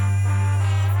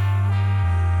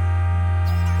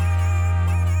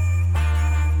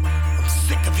 I'm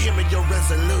sick of hearing your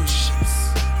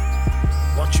resolutions.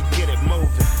 Won't you get it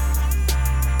moving?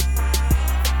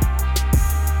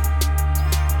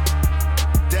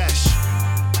 Dash.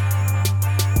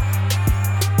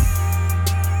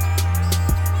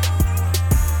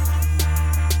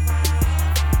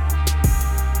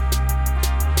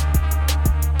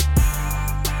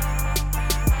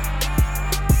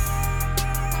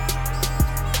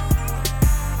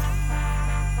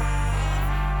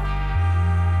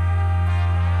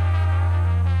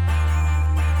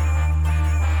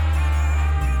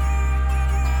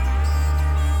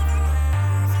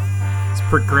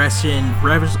 Progression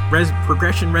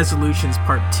Resolutions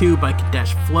Part 2 by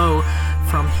Kadesh Flow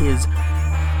from his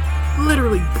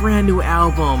literally brand new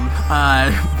album,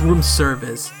 Room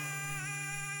Service.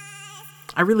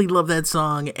 I really love that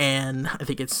song, and I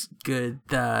think it's good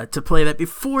to play that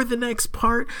before the next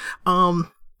part.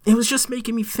 It was just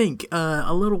making me think.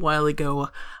 A little while ago,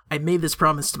 I made this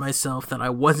promise to myself that I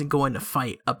wasn't going to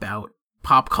fight about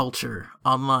pop culture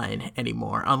online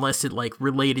anymore, unless it like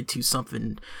related to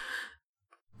something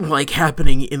like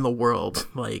happening in the world,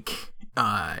 like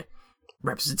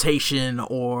representation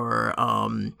or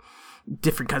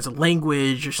different kinds of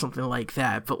language or something like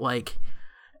that. But like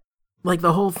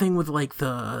the whole thing with like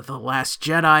the Last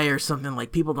Jedi or something,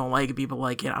 like people don't like it, people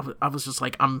like it. I was just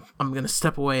like, I'm gonna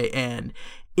step away, and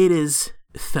it is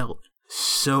felt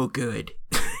so good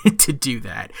to do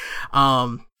that.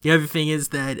 The other thing is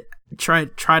that try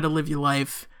to live your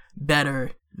life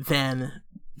better than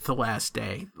the last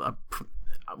day.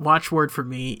 Watchword for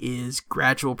me is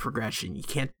gradual progression. You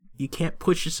can't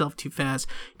push yourself too fast.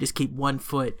 You just keep one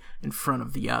foot in front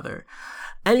of the other.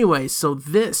 Anyway, so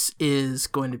this is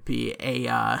going to be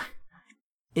an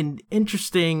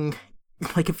interesting,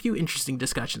 like a few interesting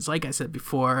discussions. Like I said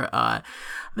before,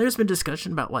 there's been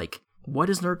discussion about like what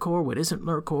is nerdcore, what isn't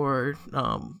nerdcore,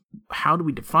 how do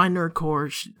we define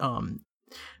nerdcore,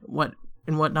 what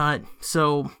and whatnot.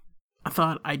 So I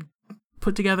thought I'd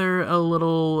put together a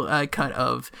little cut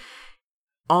of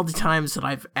all the times that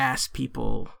I've asked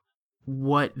people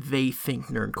what they think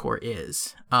nerdcore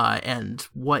is, and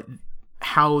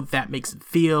how that makes them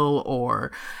feel,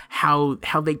 or how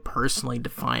they personally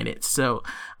define it. So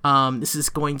this is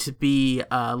going to be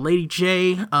Lady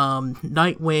J,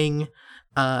 Nightwing,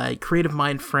 Creative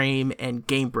Mind Frame, and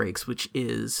Game Breaks, which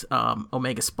is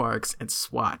Omega Sparks and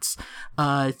SWATs.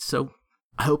 So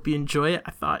I hope you enjoy it. I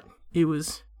thought it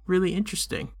was really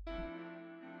interesting.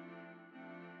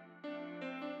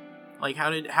 Like,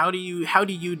 how do you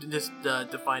just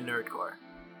define nerdcore?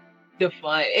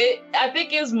 Define it. I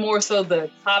think it's more so the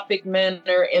topic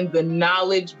matter and the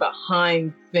knowledge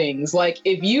behind things. Like,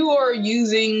 if you are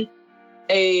using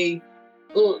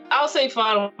I'll say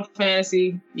Final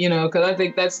Fantasy, because I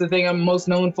think that's the thing I'm most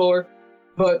known for.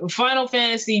 But Final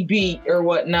Fantasy beat or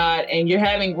whatnot, and you're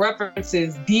having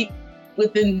references deep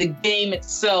within the game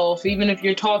itself, even if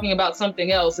you're talking about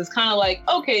something else, it's kind of like,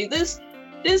 okay, this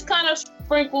kind of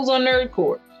sprinkles on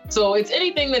nerdcore. So it's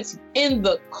anything that's in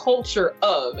the culture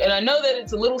of, and I know that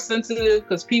it's a little sensitive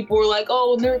because people are like,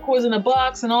 oh, nerdcore's in a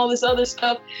box and all this other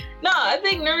stuff. Nah, I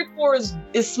think nerdcore is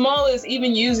as small as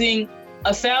even using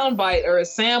a soundbite or a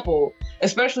sample,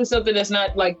 especially something that's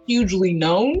not like hugely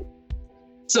known.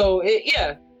 So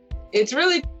it's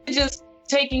really just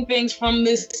taking things from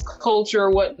this culture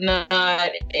or whatnot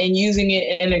and using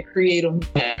it in a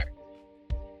creative manner.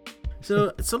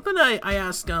 So something I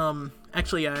asked, I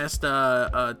asked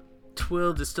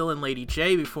Twill, Distill, and Lady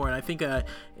J before, and I think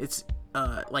it's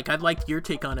like I'd like your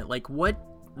take on it. Like, what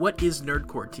is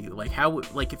nerdcore to you? Like, how,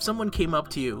 like, if someone came up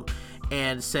to you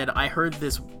and said, I heard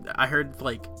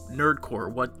like nerdcore,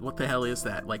 what the hell is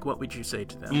that? Like, what would you say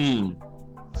to them?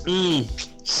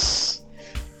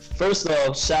 First of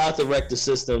all, shout out to Wreck the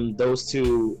System. Those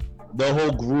two, the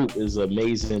whole group is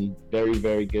amazing. Very,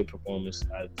 very good performance.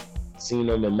 I've seen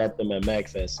them and met them at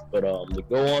MagFest. But to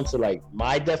go on to like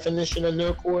my definition of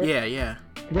nerdcore. Yeah.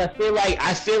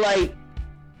 I feel like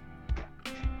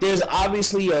there's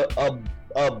obviously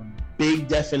a big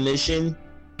definition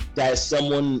that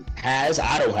someone has.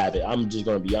 I don't have it. I'm just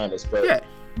gonna be honest. But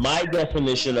my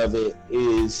definition of it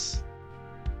is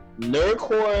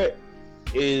nerdcore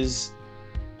is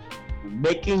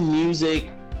making music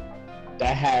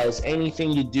that has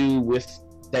anything to do with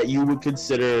that you would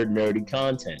consider nerdy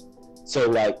content. So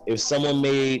like if someone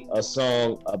made a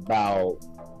song about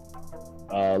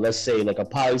let's say like a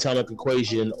polytonic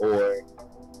equation or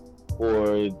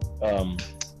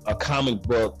a comic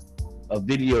book, a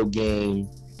video game,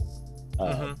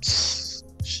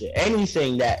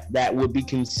 anything that would be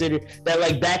considered that,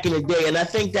 like back in the day, and I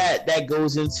think that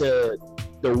goes into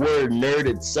the word nerd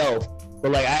itself.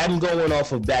 But like I'm going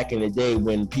off of back in the day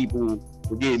when people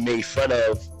were getting made fun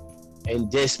of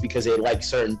and dissed because they like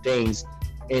certain things,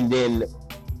 and then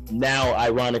now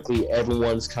ironically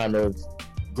everyone's kind of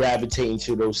gravitating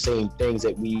to those same things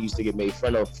that we used to get made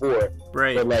fun of for.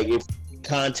 Right. But like if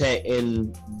content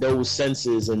in those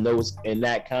senses and those in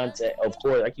that content, of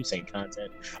course I keep saying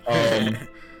content,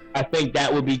 I think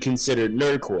that would be considered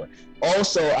nerdcore.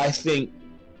 Also, I think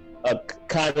a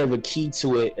kind of a key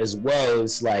to it as well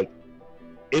is like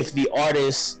if the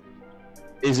artist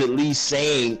is at least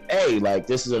saying, hey, like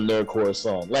this is a nerdcore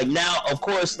song. Like now, of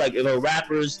course, like if a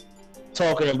rapper's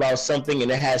talking about something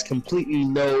and it has completely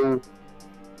no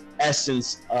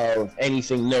essence of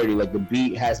anything nerdy, like the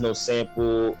beat has no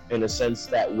sample in a sense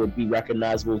that would be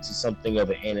recognizable to something of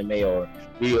an anime or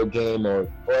video game or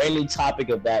any topic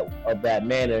of that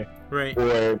manner, right?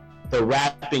 Or the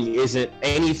rapping isn't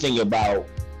anything about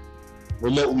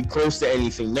remotely close to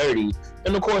anything nerdy,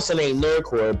 and of course it ain't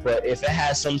nerdcore. But if it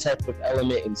has some type of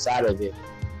element inside of it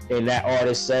and that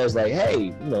artist says like, hey,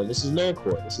 you know, this is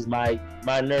nerdcore, this is my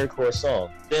nerdcore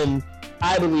song, then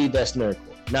I believe that's nerdcore.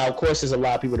 Now, of course, there's a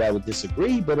lot of people that would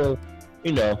disagree, but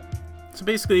you know. So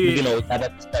basically, you know, have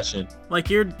that discussion. Like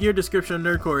your description of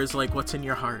nerdcore is like what's in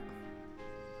your heart.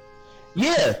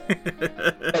 Yeah.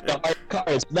 Like the heart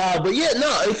cards. But yeah,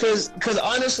 because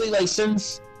honestly, like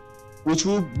since, which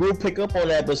we'll pick up on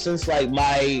that, but since like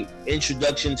my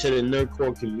introduction to the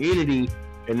nerdcore community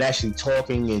and actually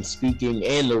talking and speaking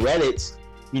and the Reddits,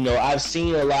 you know, I've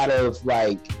seen a lot of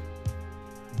like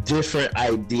different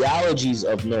ideologies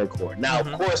of nerdcore. Now,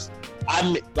 of course,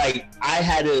 I'm like I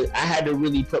had to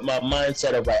really put my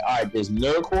mindset of like, all right, there's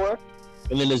nerdcore,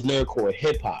 and then there's nerdcore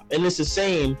hip hop, and it's the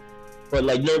same, but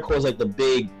like nerdcore is like the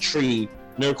big tree.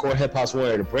 Nerdcore hip hop's one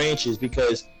of the branches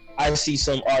because I see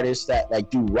some artists that like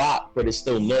do rock, but it's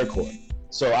still nerdcore.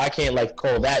 So I can't like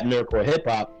call that nerdcore hip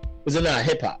hop because they're not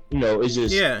hip hop. You know, it's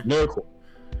just nerdcore.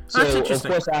 So of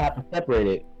course I have to separate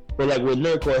it. But like with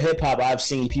nerdcore hip hop, I've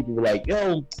seen people be like,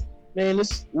 "Yo, man,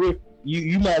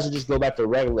 you might as well just go back to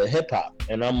regular hip hop."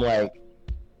 And I'm like,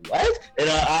 "What?" And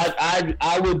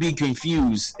I would be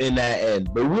confused in that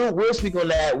end. But we'll speak on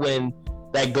that when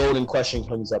that golden question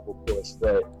comes up, of course.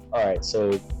 But all right,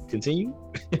 so continue.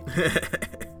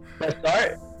 Let's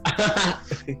start.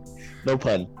 No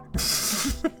pun.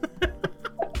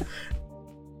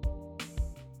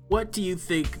 What do you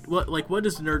think? What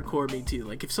does nerdcore mean to you?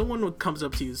 Like, if someone comes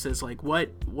up to you and says, like, what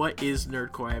is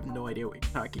nerdcore? I have no idea what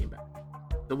you're talking about.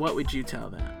 So, what would you tell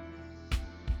them?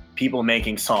 People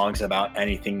making songs about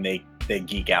anything they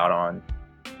geek out on.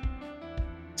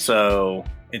 So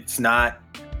it's not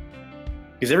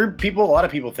because a lot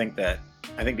of people think that.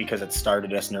 I think because it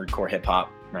started as nerdcore hip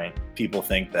hop, right? People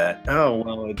think that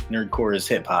nerdcore is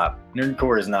hip hop.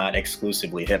 Nerdcore is not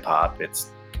exclusively hip hop.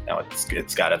 It's Now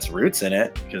it's got its roots in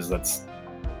it because that's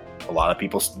a lot of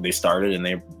people, they started and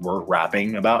they were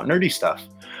rapping about nerdy stuff.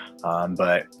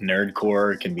 But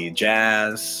nerdcore can be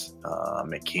jazz,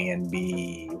 it can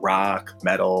be rock,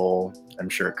 metal. I'm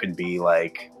sure it could be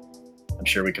like, I'm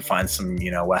sure we could find some,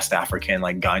 West African,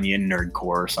 like Ghanaian nerdcore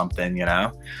or something,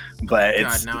 But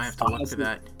God, now I have to look for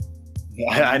that.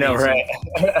 Yeah, I know, right?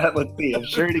 Let's see. I'm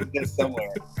sure it exists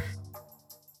somewhere.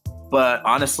 But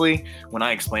honestly, when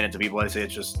I explain it to people, I say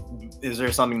it's just, is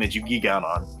there something that you geek out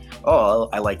on? Oh,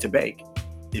 I like to bake.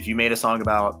 If you made a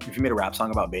rap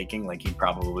song about baking, like you'd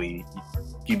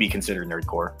be considered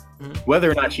nerdcore. Mm-hmm.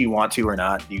 Whether or not you want to or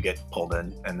not, you get pulled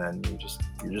in, and then you're just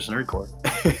nerdcore.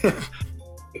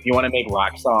 If you want to make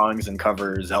rock songs and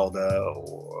cover Zelda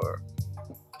or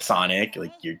Sonic,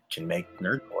 like you can make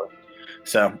nerdcore.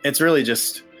 So it's really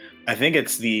just, I think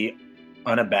it's the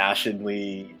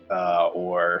unabashedly,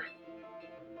 or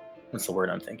what's the word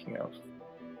I'm thinking of?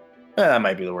 That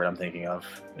might be the word I'm thinking of.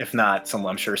 If not,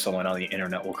 I'm sure someone on the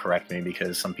internet will correct me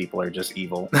because some people are just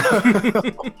evil.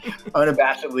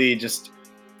 Unabashedly just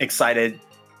excited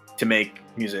to make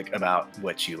music about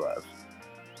what you love.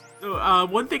 So,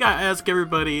 one thing I ask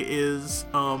everybody is,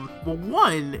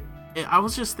 one, I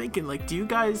was just thinking, like, do you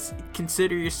guys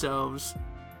consider yourselves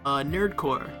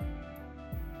nerdcore?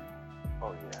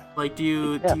 Oh yeah. Like, do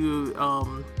you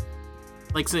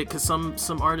like, say, because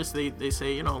some artists they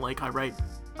say, like, I write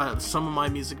some of my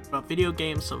music about video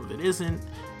games, some of it isn't,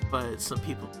 but some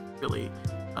people really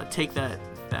take that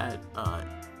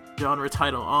genre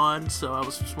title on. So I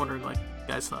was just wondering, like, what you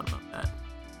guys thought about that.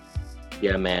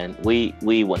 Yeah, man, we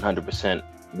 100%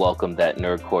 welcome that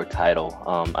nerdcore title.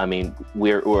 I mean,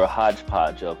 we're a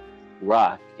hodgepodge of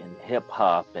rock and hip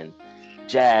hop and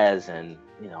jazz and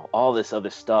all this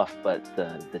other stuff, but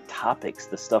the topics,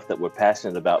 the stuff that we're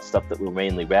passionate about, stuff that we're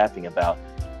mainly rapping about,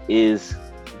 is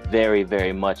very,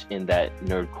 very much in that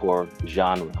nerdcore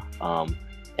genre.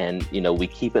 And we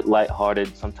keep it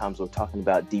lighthearted. Sometimes we're talking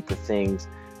about deeper things,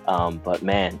 but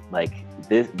man, like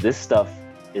this stuff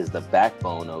is the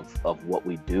backbone of what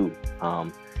we do.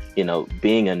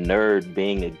 Being a nerd,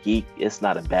 being a geek, it's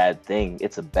not a bad thing.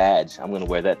 It's a badge. I'm gonna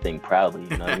wear that thing proudly.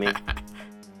 You know what I mean?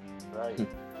 Right.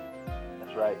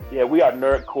 That's right. Yeah, we are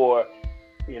nerdcore,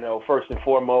 first and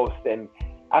foremost, and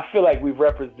I feel like we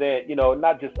represent,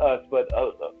 not just us, but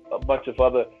a bunch of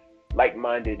other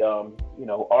like-minded,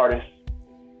 artists.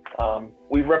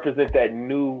 We represent that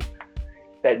new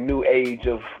age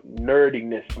of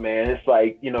nerdiness, man. It's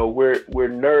like, we're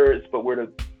nerds, but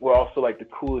we're also like the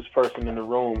coolest person in the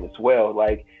room as well.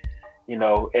 Like,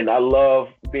 and I love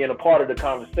being a part of the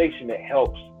conversation that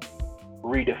helps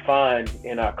redefine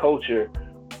in our culture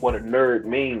what a nerd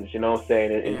means, you know what I'm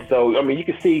saying? And so, I mean, you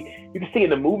can see in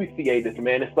the movie theaters,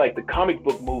 man, it's like the comic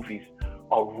book movies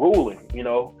are ruling,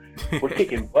 we're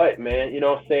kicking butt, man, you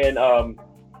know what I'm saying?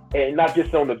 And not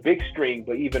just on the big screen,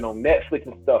 but even on Netflix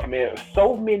and stuff, man.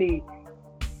 So many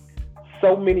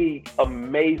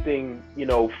amazing,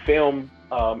 film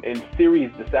and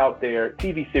series that's out there,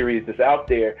 TV series that's out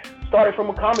there, started from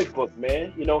a comic book,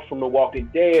 man, from The Walking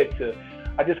Dead to,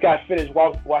 I just got finished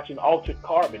watching Altered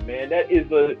Carbon, man. That is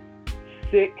a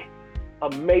sick,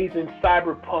 amazing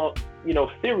cyberpunk,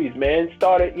 series, man.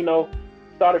 Started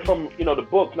from, the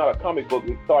books, not a comic book.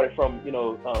 It started from,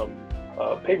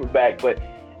 paperback, but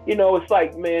it's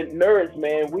like, man, nerds,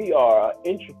 man, we are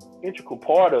an integral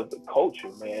part of the culture,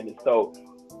 man. And so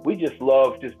we just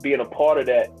love just being a part of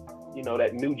that,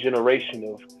 that new generation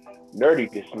of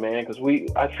nerdiness, man, because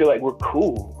I feel like we're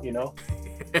cool,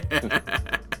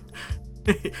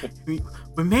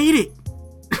 We made it.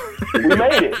 We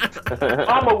made it.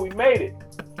 Mama, we made it.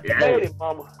 We made it,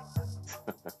 mama.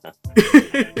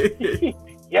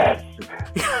 Yes.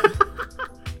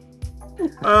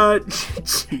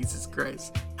 Jesus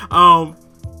Christ.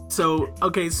 So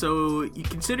you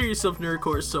consider yourself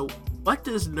nerdcore. So what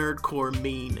does nerdcore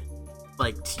mean,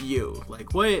 like, to you?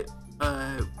 Like, what,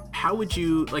 how would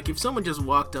you, like, if someone just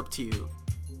walked up to you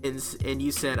and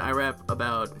you said, I rap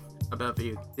about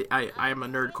video, I am a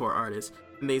nerdcore artist,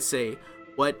 and they say,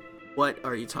 what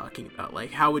are you talking about?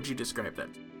 Like, how would you describe that?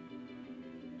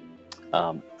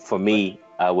 For me,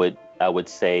 I would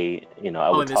say, I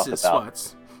would talk about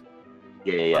SWATs.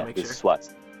 Yeah. This is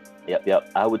SWATs.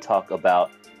 Yep. I would talk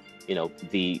about,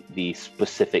 the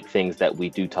specific things that we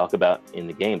do talk about in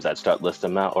the games. I'd start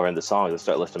listing them out, or in the songs, I'd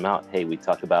start listing them out. Hey, we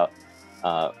talk about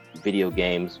video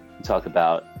games. We talk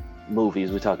about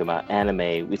movies. We talk about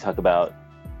anime. We talk about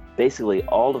basically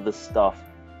all of the stuff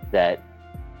that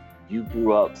you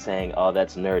grew up saying, oh,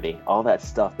 that's nerdy. All that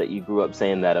stuff that you grew up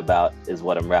saying that about is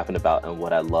what I'm rapping about and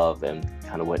what I love, and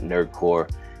kind of what nerdcore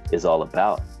is all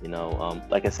about. You know,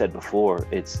 like I said before,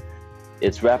 it's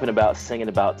rapping about, singing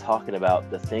about, talking about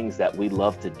the things that we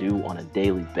love to do on a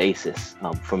daily basis.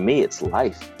 For me, it's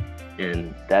life,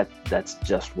 and that's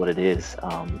just what it is.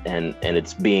 And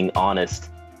it's being honest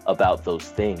about those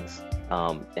things,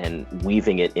 and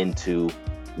weaving it into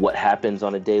what happens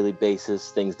on a daily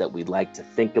basis, things that we'd like to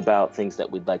think about, things that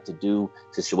we'd like to do,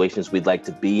 situations we'd like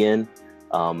to be in,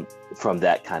 from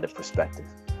that kind of perspective.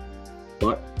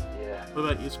 What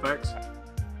about you, Sparks?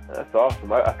 That's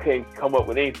awesome. I can't come up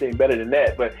with anything better than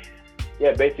that. But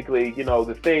yeah, basically, you know,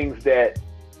 the things that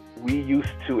we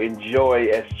used to enjoy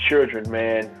as children,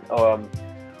 man,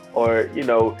 or, you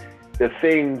know, the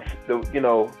things,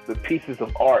 the pieces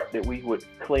of art that we would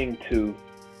cling to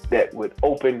that would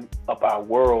open up our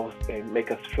worlds and make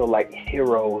us feel like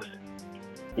heroes,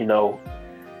 you know,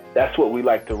 that's what we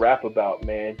like to rap about,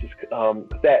 man. Just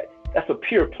that's a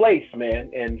pure place, man.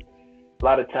 And a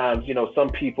lot of times, you know,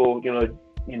 some people, you know,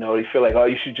 they feel like, oh,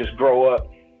 you should just grow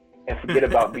up and forget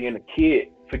about being a kid.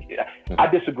 I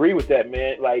disagree with that,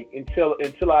 man. Like until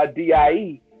I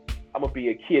DIE, I'm gonna be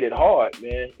a kid at heart,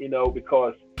 man. You know,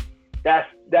 because that's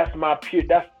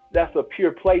a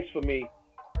pure place for me,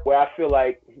 where I feel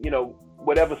like, you know,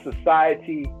 whatever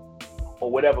society or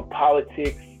whatever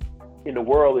politics in the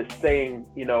world is saying,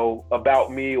 you know,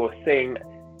 about me, or saying,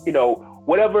 you know,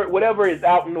 whatever is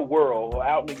out in the world or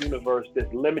out in the universe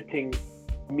that's limiting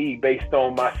me based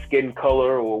on my skin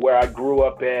color or where I grew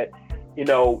up at, you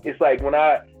know, it's like when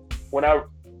I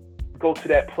go to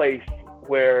that place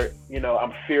where, you know,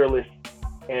 I'm fearless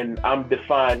and I'm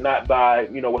defined not by,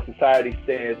 you know, what society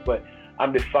says, but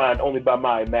I'm defined only by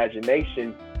my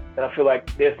imagination. And I feel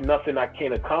like there's nothing I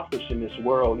can't accomplish in this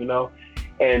world, you know,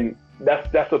 and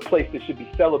that's a place that should be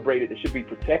celebrated, that should be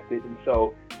protected. And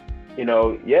so, you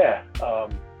know, yeah, I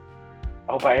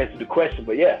hope I answered the question,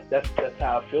 but yeah, that's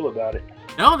how I feel about it.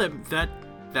 No,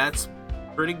 that's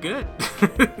pretty good.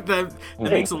 that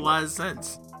makes a lot of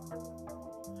sense.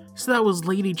 So that was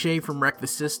Lady J from Wreck the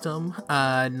System,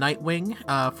 Nightwing,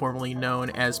 formerly known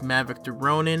as Mavic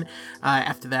DeRonin.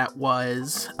 After that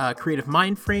was Creative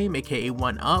Mindframe, aka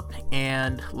 1UP,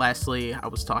 and lastly, I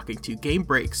was talking to Game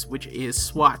Breaks, which is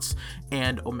Swats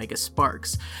and Omega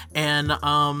Sparks. And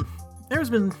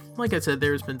there's been, like I said,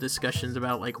 there's been discussions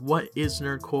about like what is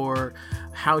nerdcore,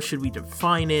 how should we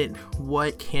define it,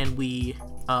 what can we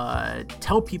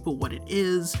tell people what it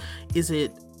is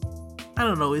it, I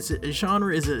don't know, is it a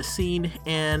genre, is it a scene?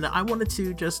 And I wanted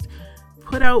to just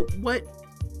put out what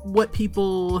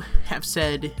people have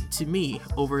said to me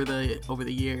over the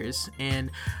years,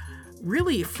 and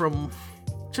really from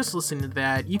just listening to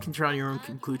that, you can draw your own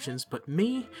conclusions, but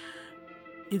me,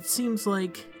 it seems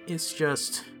like it's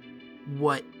just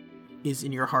what is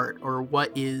in your heart, or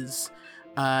what is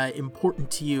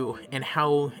important to you, and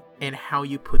how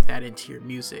you put that into your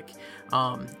music.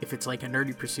 If it's like a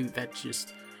nerdy pursuit that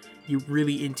just you're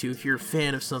really into, if you're a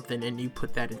fan of something and you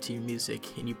put that into your music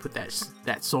and you put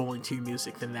that soul into your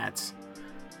music, then that's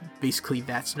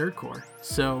nerdcore.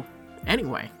 So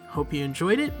anyway, hope you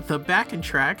enjoyed it. The backing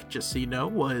track, just so you know,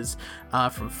 was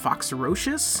from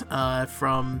Foxerocious,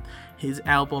 from his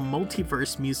album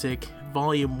Multiverse Music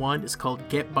Volume 1. It's called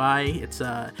Get By. It's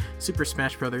a Super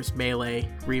Smash Bros. Melee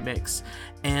remix.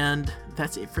 And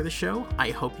that's it for the show.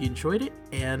 I hope you enjoyed it,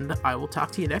 and I will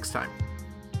talk to you next time.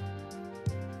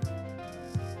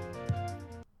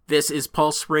 This is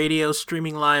Pulse Radio,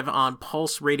 streaming live on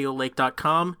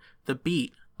pulseradiolake.com, the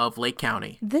beat of Lake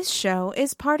County. This show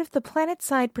is part of the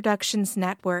PlanetSide Productions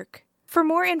Network. For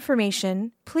more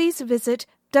information, please visit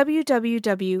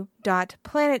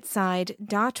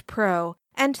www.planetside.pro,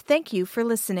 and thank you for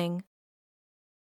listening.